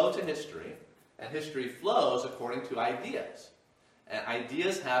flow to history, and history flows according to ideas. And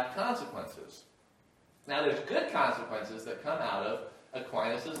ideas have consequences. Now, there's good consequences that come out of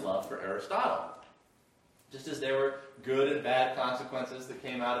Aquinas' love for Aristotle. Just as there were good and bad consequences that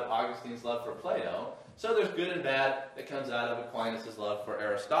came out of Augustine's love for Plato, so there's good and bad that comes out of Aquinas' love for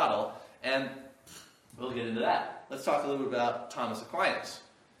Aristotle, and we'll get into that. Let's talk a little bit about Thomas Aquinas.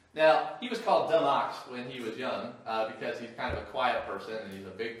 Now, he was called Dumb Ox when he was young because he's kind of a quiet person and he's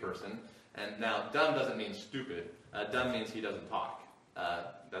a big person. And now, dumb doesn't mean stupid. Dumb means he doesn't talk.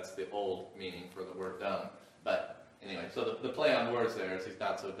 That's the old meaning for the word dumb. But anyway, so the play on words there is he's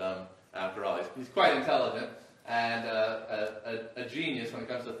not so dumb after all. He's quite intelligent and a genius when it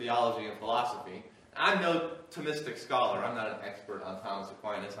comes to theology and philosophy. I'm no Thomistic scholar. I'm not an expert on Thomas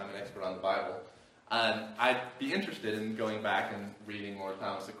Aquinas. I'm an expert on the Bible. I'd be interested in going back and reading more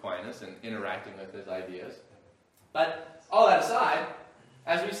Thomas Aquinas and interacting with his ideas. But all that aside,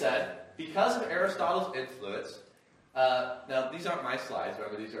 as we said, because of Aristotle's influence, now these aren't my slides,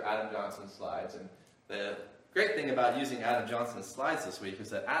 remember these are Adam Johnson's slides, and the great thing about using Adam Johnson's slides this week is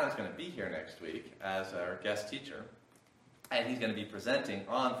that Adam's going to be here next week as our guest teacher, and he's going to be presenting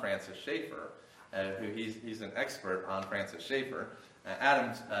on Francis Schaeffer, who he's an expert on Francis Schaeffer.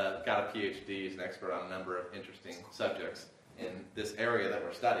 Adam's got a PhD, he's an expert on a number of interesting subjects in this area that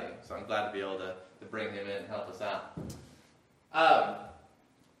we're studying, so I'm glad to be able to bring him in and help us out.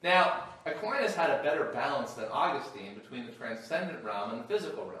 Now, Aquinas had a better balance than Augustine between the transcendent realm and the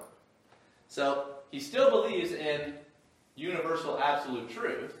physical realm. So, he still believes in universal absolute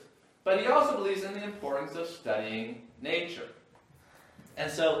truth, but he also believes in the importance of studying nature.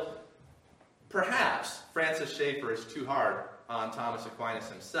 And so, perhaps Francis Schaeffer is too hard on Thomas Aquinas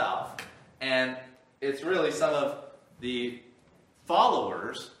himself, and it's really some of the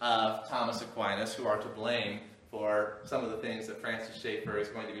followers of Thomas Aquinas who are to blame for some of the things that Francis Schaeffer is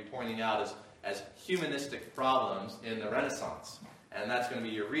going to be pointing out as humanistic problems in the Renaissance. And that's going to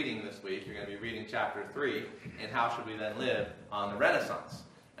be your reading this week. You're going to be reading chapter 3, and how should we then live on the Renaissance.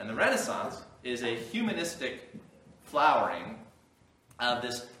 And the Renaissance is a humanistic flowering of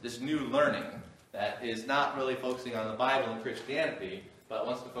this new learning that is not really focusing on the Bible and Christianity, but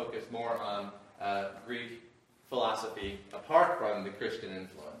wants to focus more on Greek philosophy apart from the Christian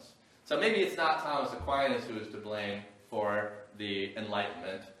influence. So maybe it's not Thomas Aquinas who is to blame for the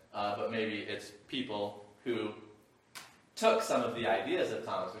Enlightenment, but maybe it's people who took some of the ideas of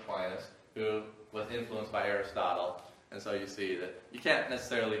Thomas Aquinas, who was influenced by Aristotle, and so you see that you can't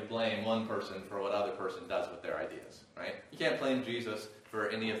necessarily blame one person for what other person does with their ideas, right? You can't blame Jesus for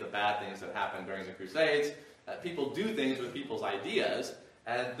any of the bad things that happened during the Crusades. People do things with people's ideas,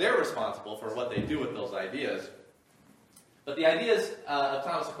 and they're responsible for what they do with those ideas. But the ideas of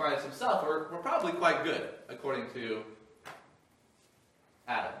Thomas Aquinas himself were probably quite good, according to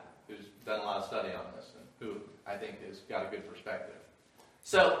Adam, who's done a lot of study on this, and who I think has got a good perspective.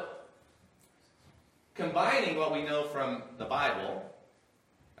 So, combining what we know from the Bible,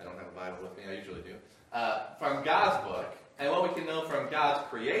 I don't have a Bible with me, I usually do, from God's book, and what we can know from God's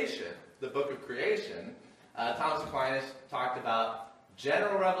creation, the book of creation, Thomas Aquinas talked about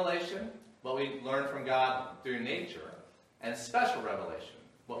general revelation, what we learn from God through nature, and special revelation,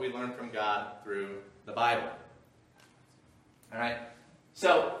 what we learn from God through the Bible. All right?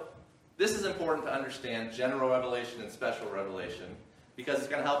 So, this is important to understand general revelation and special revelation because it's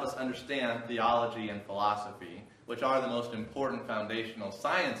going to help us understand theology and philosophy, which are the most important foundational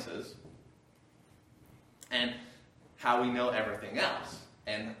sciences, and how we know everything else,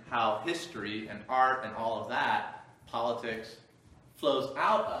 and how history and art and all of that, politics, flows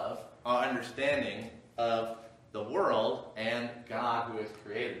out of our understanding of the world and God who has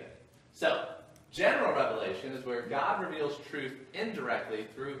created it. So, general revelation is where God reveals truth indirectly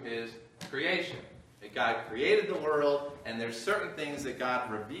through his creation. That God created the world, and there's certain things that God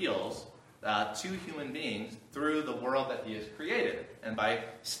reveals to human beings through the world that he has created. And by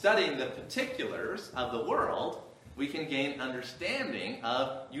studying the particulars of the world, we can gain understanding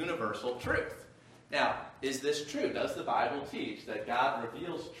of universal truth. Now, is this true? Does the Bible teach that God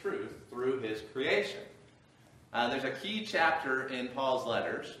reveals truth through his creation? There's a key chapter in Paul's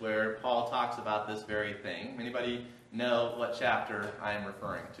letters where Paul talks about this very thing. Anybody know what chapter I am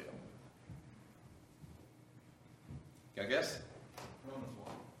referring to? Got a guess? Romans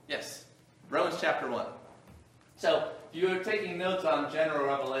 1. Yes. Romans chapter 1. So, if you are taking notes on general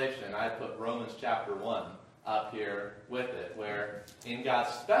revelation, I put Romans chapter 1 up here with it, where in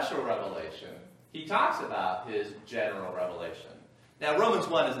God's special revelation, he talks about his general revelation. Now, Romans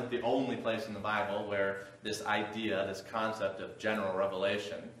 1 isn't the only place in the Bible where this idea, this concept of general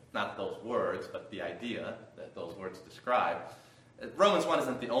revelation, not those words, but the idea that those words describe. Romans 1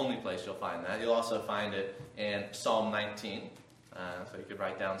 isn't the only place you'll find that. You'll also find it in Psalm 19. So you could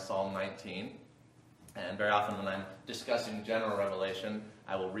write down Psalm 19. And very often when I'm discussing general revelation,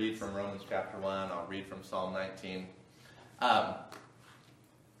 I will read from Romans chapter 1, I'll read from Psalm 19.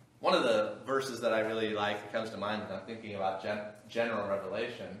 One of the verses that I really like that comes to mind when I'm thinking about general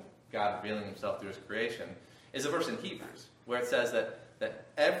revelation, God revealing himself through his creation, is a verse in Hebrews, where it says that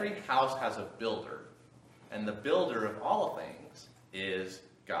every house has a builder, and the builder of all things is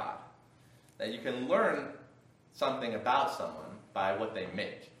God. That you can learn something about someone by what they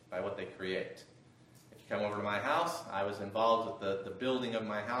make, by what they create. If you come over to my house, I was involved with the building of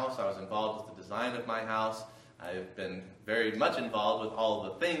my house. I was involved with the design of my house. I've been very much involved with all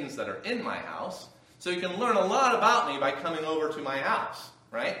of the things that are in my house. So you can learn a lot about me by coming over to my house,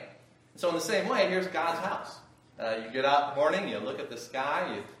 right? So in the same way, here's God's house. You get out in the morning, you look at the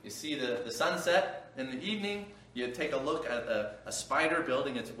sky, you see the sunset in the evening, you take a look at a spider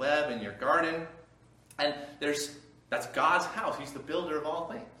building its web in your garden, and that's God's house. He's the builder of all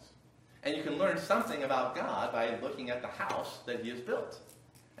things. And you can learn something about God by looking at the house that he has built.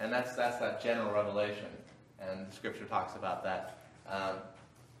 And that's that general revelation. And the scripture talks about that.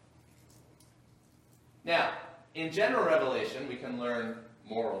 Now, in general revelation, we can learn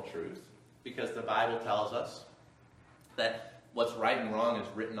moral truth because the Bible tells us that what's right and wrong is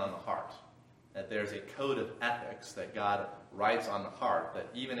written on the heart. That there's a code of ethics that God writes on the heart, that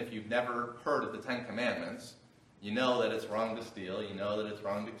even if you've never heard of the Ten Commandments, you know that it's wrong to steal, you know that it's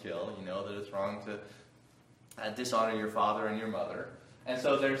wrong to kill, you know that it's wrong to dishonor your father and your mother. And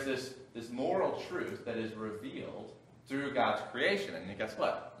so there's this moral truth that is revealed through God's creation. And guess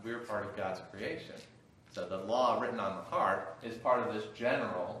what? We're part of God's creation. So the law written on the heart is part of this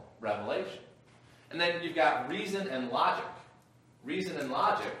general revelation. And then you've got reason and logic. Reason and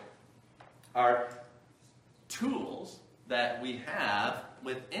logic are tools that we have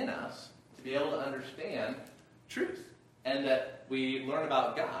within us to be able to understand truth. And that we learn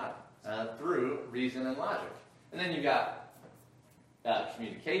about God through reason and logic. And then you've got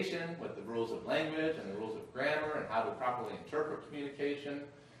communication with the rules of language and the rules of grammar and how to properly interpret communication.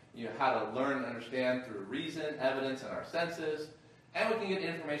 You know, how to learn and understand through reason, evidence, and our senses. And we can get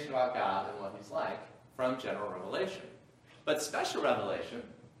information about God and what he's like from general revelation. But special revelation,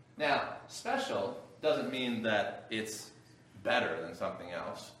 now, special doesn't mean that it's better than something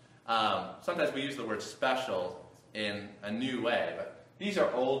else. Sometimes we use the word special in a new way, but these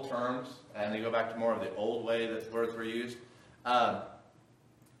are old terms, and they go back to more of the old way that words were used.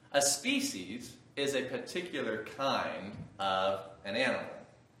 A species is a particular kind of an animal.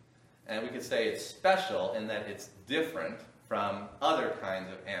 And we could say it's special in that it's different from other kinds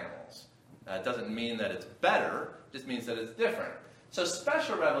of animals. It doesn't mean that it's better, it just means that it's different. So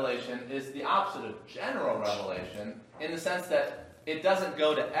special revelation is the opposite of general revelation in the sense that it doesn't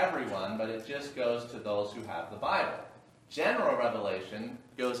go to everyone, but it just goes to those who have the Bible. General revelation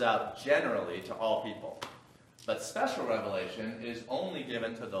goes out generally to all people. But special revelation is only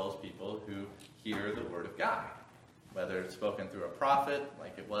given to those people who hear the Word of God. Whether it's spoken through a prophet,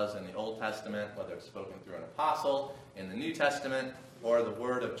 like it was in the Old Testament, whether it's spoken through an apostle in the New Testament, or the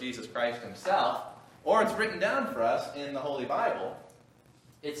Word of Jesus Christ himself, or it's written down for us in the Holy Bible,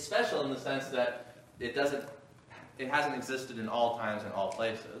 it's special in the sense that it hasn't existed in all times and all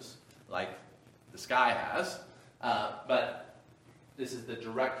places, like the sky has, but this is the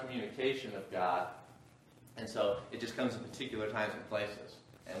direct communication of God. And so it just comes in particular times and places.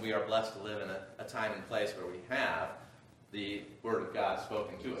 And we are blessed to live in a time and place where we have the Word of God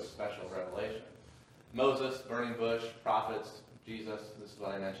spoken to us, special revelation. Moses, burning bush, prophets, Jesus, this is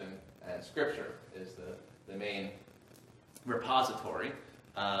what I mentioned, and Scripture is the main repository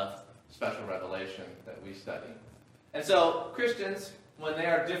of special revelation that we study. And so Christians, when they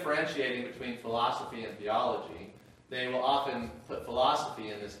are differentiating between philosophy and theology, they will often put philosophy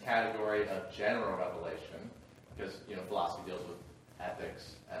in this category of general revelation, because philosophy deals with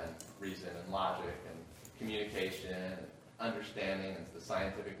ethics and reason and logic and communication and understanding and the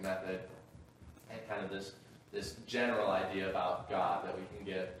scientific method, and kind of this general idea about God that we can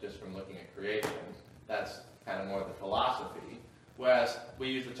get just from looking at creation. That's kind of more the philosophy. Whereas we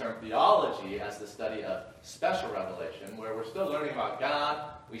use the term theology as the study of special revelation, where we're still learning about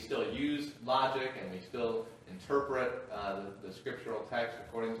God, we still use logic, and we still interpret the scriptural text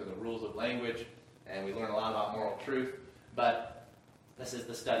according to the rules of language, and we learn a lot about moral truth. But this is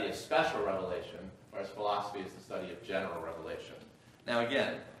the study of special revelation, whereas philosophy is the study of general revelation. Now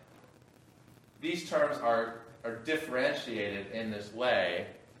again, these terms are differentiated in this way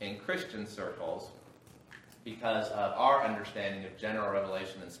in Christian circles because of our understanding of general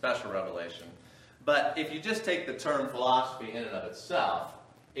revelation and special revelation. But if you just take the term philosophy in and of itself,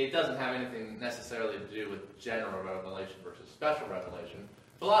 it doesn't have anything necessarily to do with general revelation versus special revelation.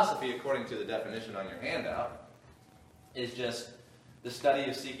 Philosophy, according to the definition on your handout, is just the study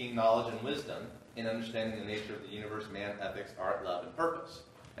of seeking knowledge and wisdom in understanding the nature of the universe, man, ethics, art, love, and purpose.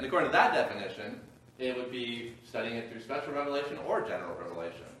 And according to that definition, it would be studying it through special revelation or general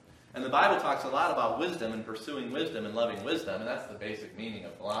revelation. And the Bible talks a lot about wisdom and pursuing wisdom and loving wisdom, and that's the basic meaning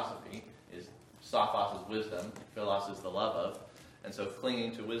of philosophy, is sophos is wisdom, philos is the love of. And so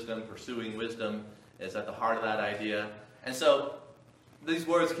clinging to wisdom, pursuing wisdom is at the heart of that idea. And so these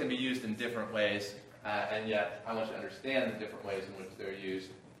words can be used in different ways, and yet I want you to understand the different ways in which they're used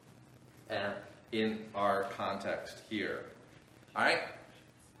in our context here. All right?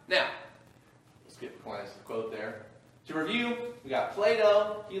 Now, let's get Aquinas' quote there. To review, we got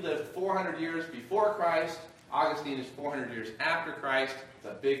Plato. He lived 400 years before Christ. Augustine is 400 years after Christ. It's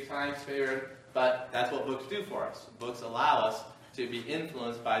a big time span, but that's what books do for us. Books allow us to be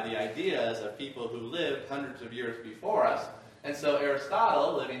influenced by the ideas of people who lived hundreds of years before us. And so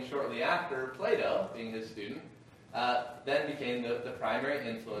Aristotle, living shortly after Plato, being his student, then became the primary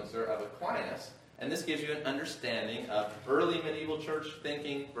influencer of Aquinas. And this gives you an understanding of early medieval church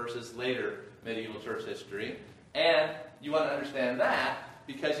thinking versus later medieval church history. And you want to understand that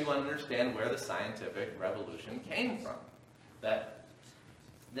because you want to understand where the scientific revolution came from. That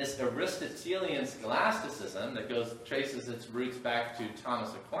this Aristotelian scholasticism that traces its roots back to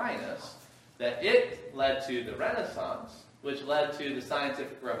Thomas Aquinas, that it led to the Renaissance, which led to the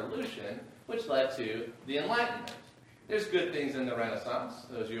scientific revolution, which led to the Enlightenment. There's good things in the Renaissance,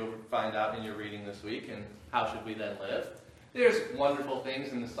 as you'll find out in your reading this week, and how should we then live. There's wonderful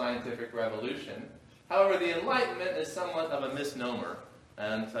things in the scientific revolution. However, the Enlightenment is somewhat of a misnomer,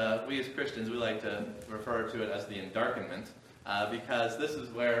 and we as Christians, we like to refer to it as the Endarkenment, because this is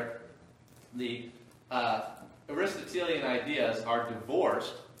where the Aristotelian ideas are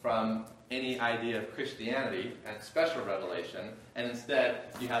divorced from any idea of Christianity and special revelation, and instead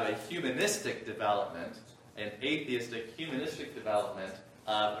you have a humanistic development, an atheistic humanistic development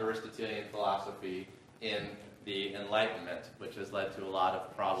of Aristotelian philosophy in the Enlightenment, which has led to a lot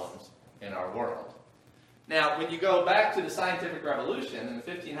of problems in our world. Now, when you go back to the scientific revolution in the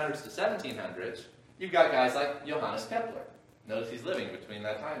 1500s to 1700s, you've got guys like Johannes Kepler. Notice he's living between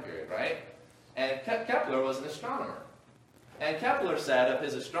that time period, right? And Kepler was an astronomer. And Kepler said of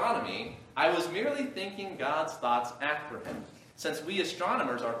his astronomy, "I was merely thinking God's thoughts after him. Since we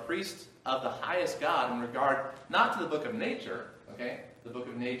astronomers are priests of the highest God in regard not to the book of nature," okay, the book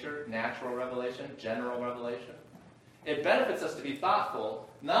of nature, natural revelation, general revelation, "it benefits us to be thoughtful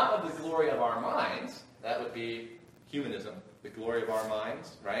not of the glory of our minds," that would be humanism, the glory of our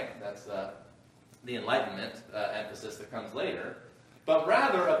minds, right? That's the Enlightenment emphasis that comes later, "but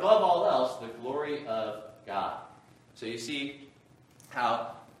rather, above all else, the glory of God." So you see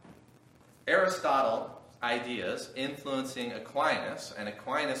how Aristotle's ideas influencing Aquinas, and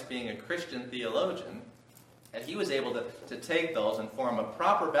Aquinas being a Christian theologian, and he was able to take those and form a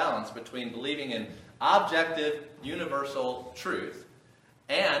proper balance between believing in objective, universal truth,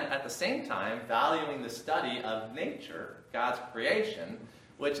 and at the same time valuing the study of nature, God's creation,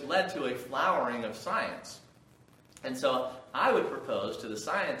 which led to a flowering of science. And so I would propose to the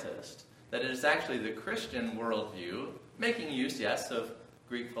scientist that it is actually the Christian worldview, making use, yes, of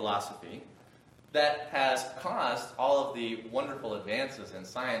Greek philosophy, that has caused all of the wonderful advances in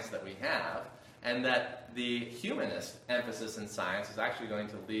science that we have, and that the humanist emphasis in science is actually going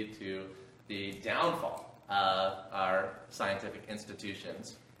to lead to the downfall of our scientific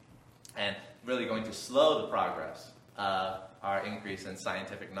institutions and really going to slow the progress of our increase in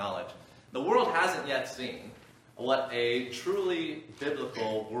scientific knowledge. The world hasn't yet seen what a truly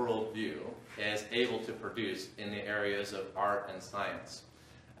biblical worldview is able to produce in the areas of art and science.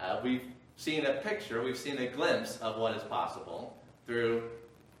 We've seen a picture, we've seen a glimpse of what is possible through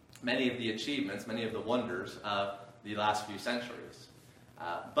many of the achievements, many of the wonders of the last few centuries.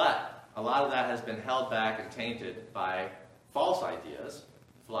 But a lot of that has been held back and tainted by false ideas,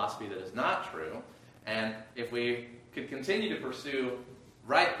 philosophy that is not true, and if we could continue to pursue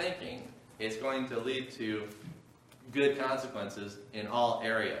right thinking, it's going to lead to good consequences in all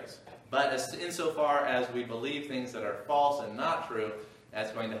areas. But insofar as we believe things that are false and not true,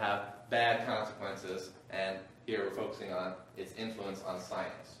 that's going to have bad consequences, and here we're focusing on its influence on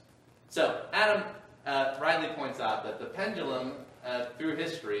science. So, Adam rightly points out that the pendulum through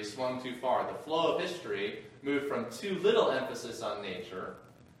history swung too far. The flow of history moved from too little emphasis on nature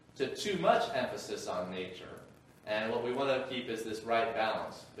to too much emphasis on nature. And what we want to keep is this right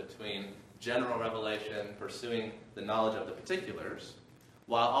balance between general revelation, pursuing the knowledge of the particulars,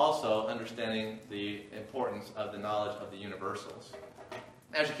 while also understanding the importance of the knowledge of the universals.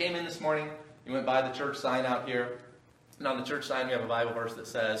 As you came in this morning, you went by the church sign out here, and on the church sign we have a Bible verse that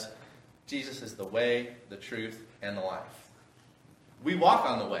says, Jesus is the way, the truth, and the life. We walk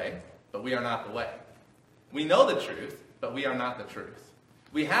on the way, but we are not the way. We know the truth, but we are not the truth.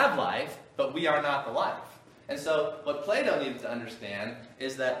 We have life, but we are not the life. And so what Plato needed to understand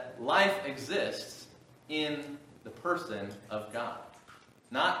is that life exists in the person of God.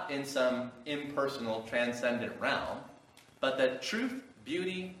 Not in some impersonal, transcendent realm, but that truth,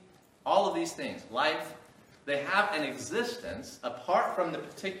 beauty, all of these things, life, they have an existence apart from the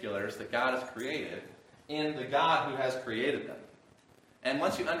particulars that God has created in the God who has created them. And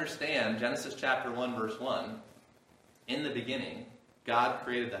once you understand Genesis chapter 1, verse 1, in the beginning, God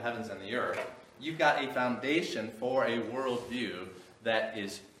created the heavens and the earth, you've got a foundation for a worldview that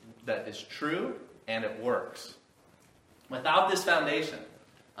is true and it works. Without this foundation,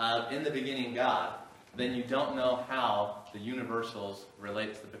 in the beginning God, then you don't know how the universals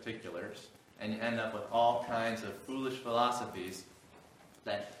relate to the particulars, and you end up with all kinds of foolish philosophies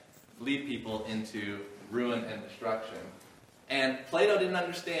that lead people into ruin and destruction. And Plato didn't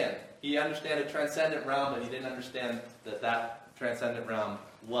understand. He understood a transcendent realm, but he didn't understand that that transcendent realm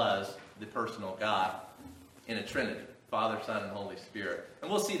was the personal God in a Trinity, Father, Son, and Holy Spirit. And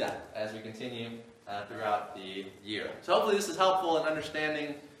we'll see that as we continue throughout the year. So hopefully this is helpful in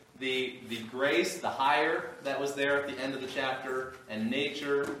understanding the grace, the higher that was there at the end of the chapter, and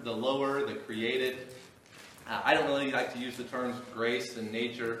nature, the lower, the created. I don't really like to use the terms grace and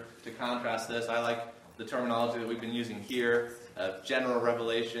nature to contrast this. I like the terminology that we've been using here of general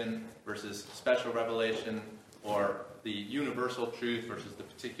revelation versus special revelation, or the universal truth versus the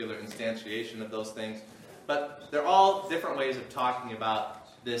particular instantiation of those things. But they're all different ways of talking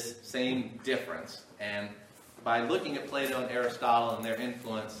about this same difference. And by looking at Plato and Aristotle and their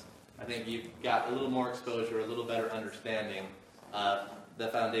influence, I think you've got a little more exposure, a little better understanding of the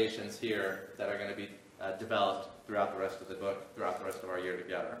foundations here that are going to be developed throughout the rest of the book, throughout the rest of our year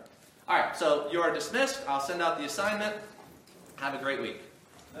together. All right, so you are dismissed. I'll send out the assignment. Have a great week.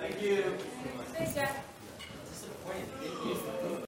 Thank you.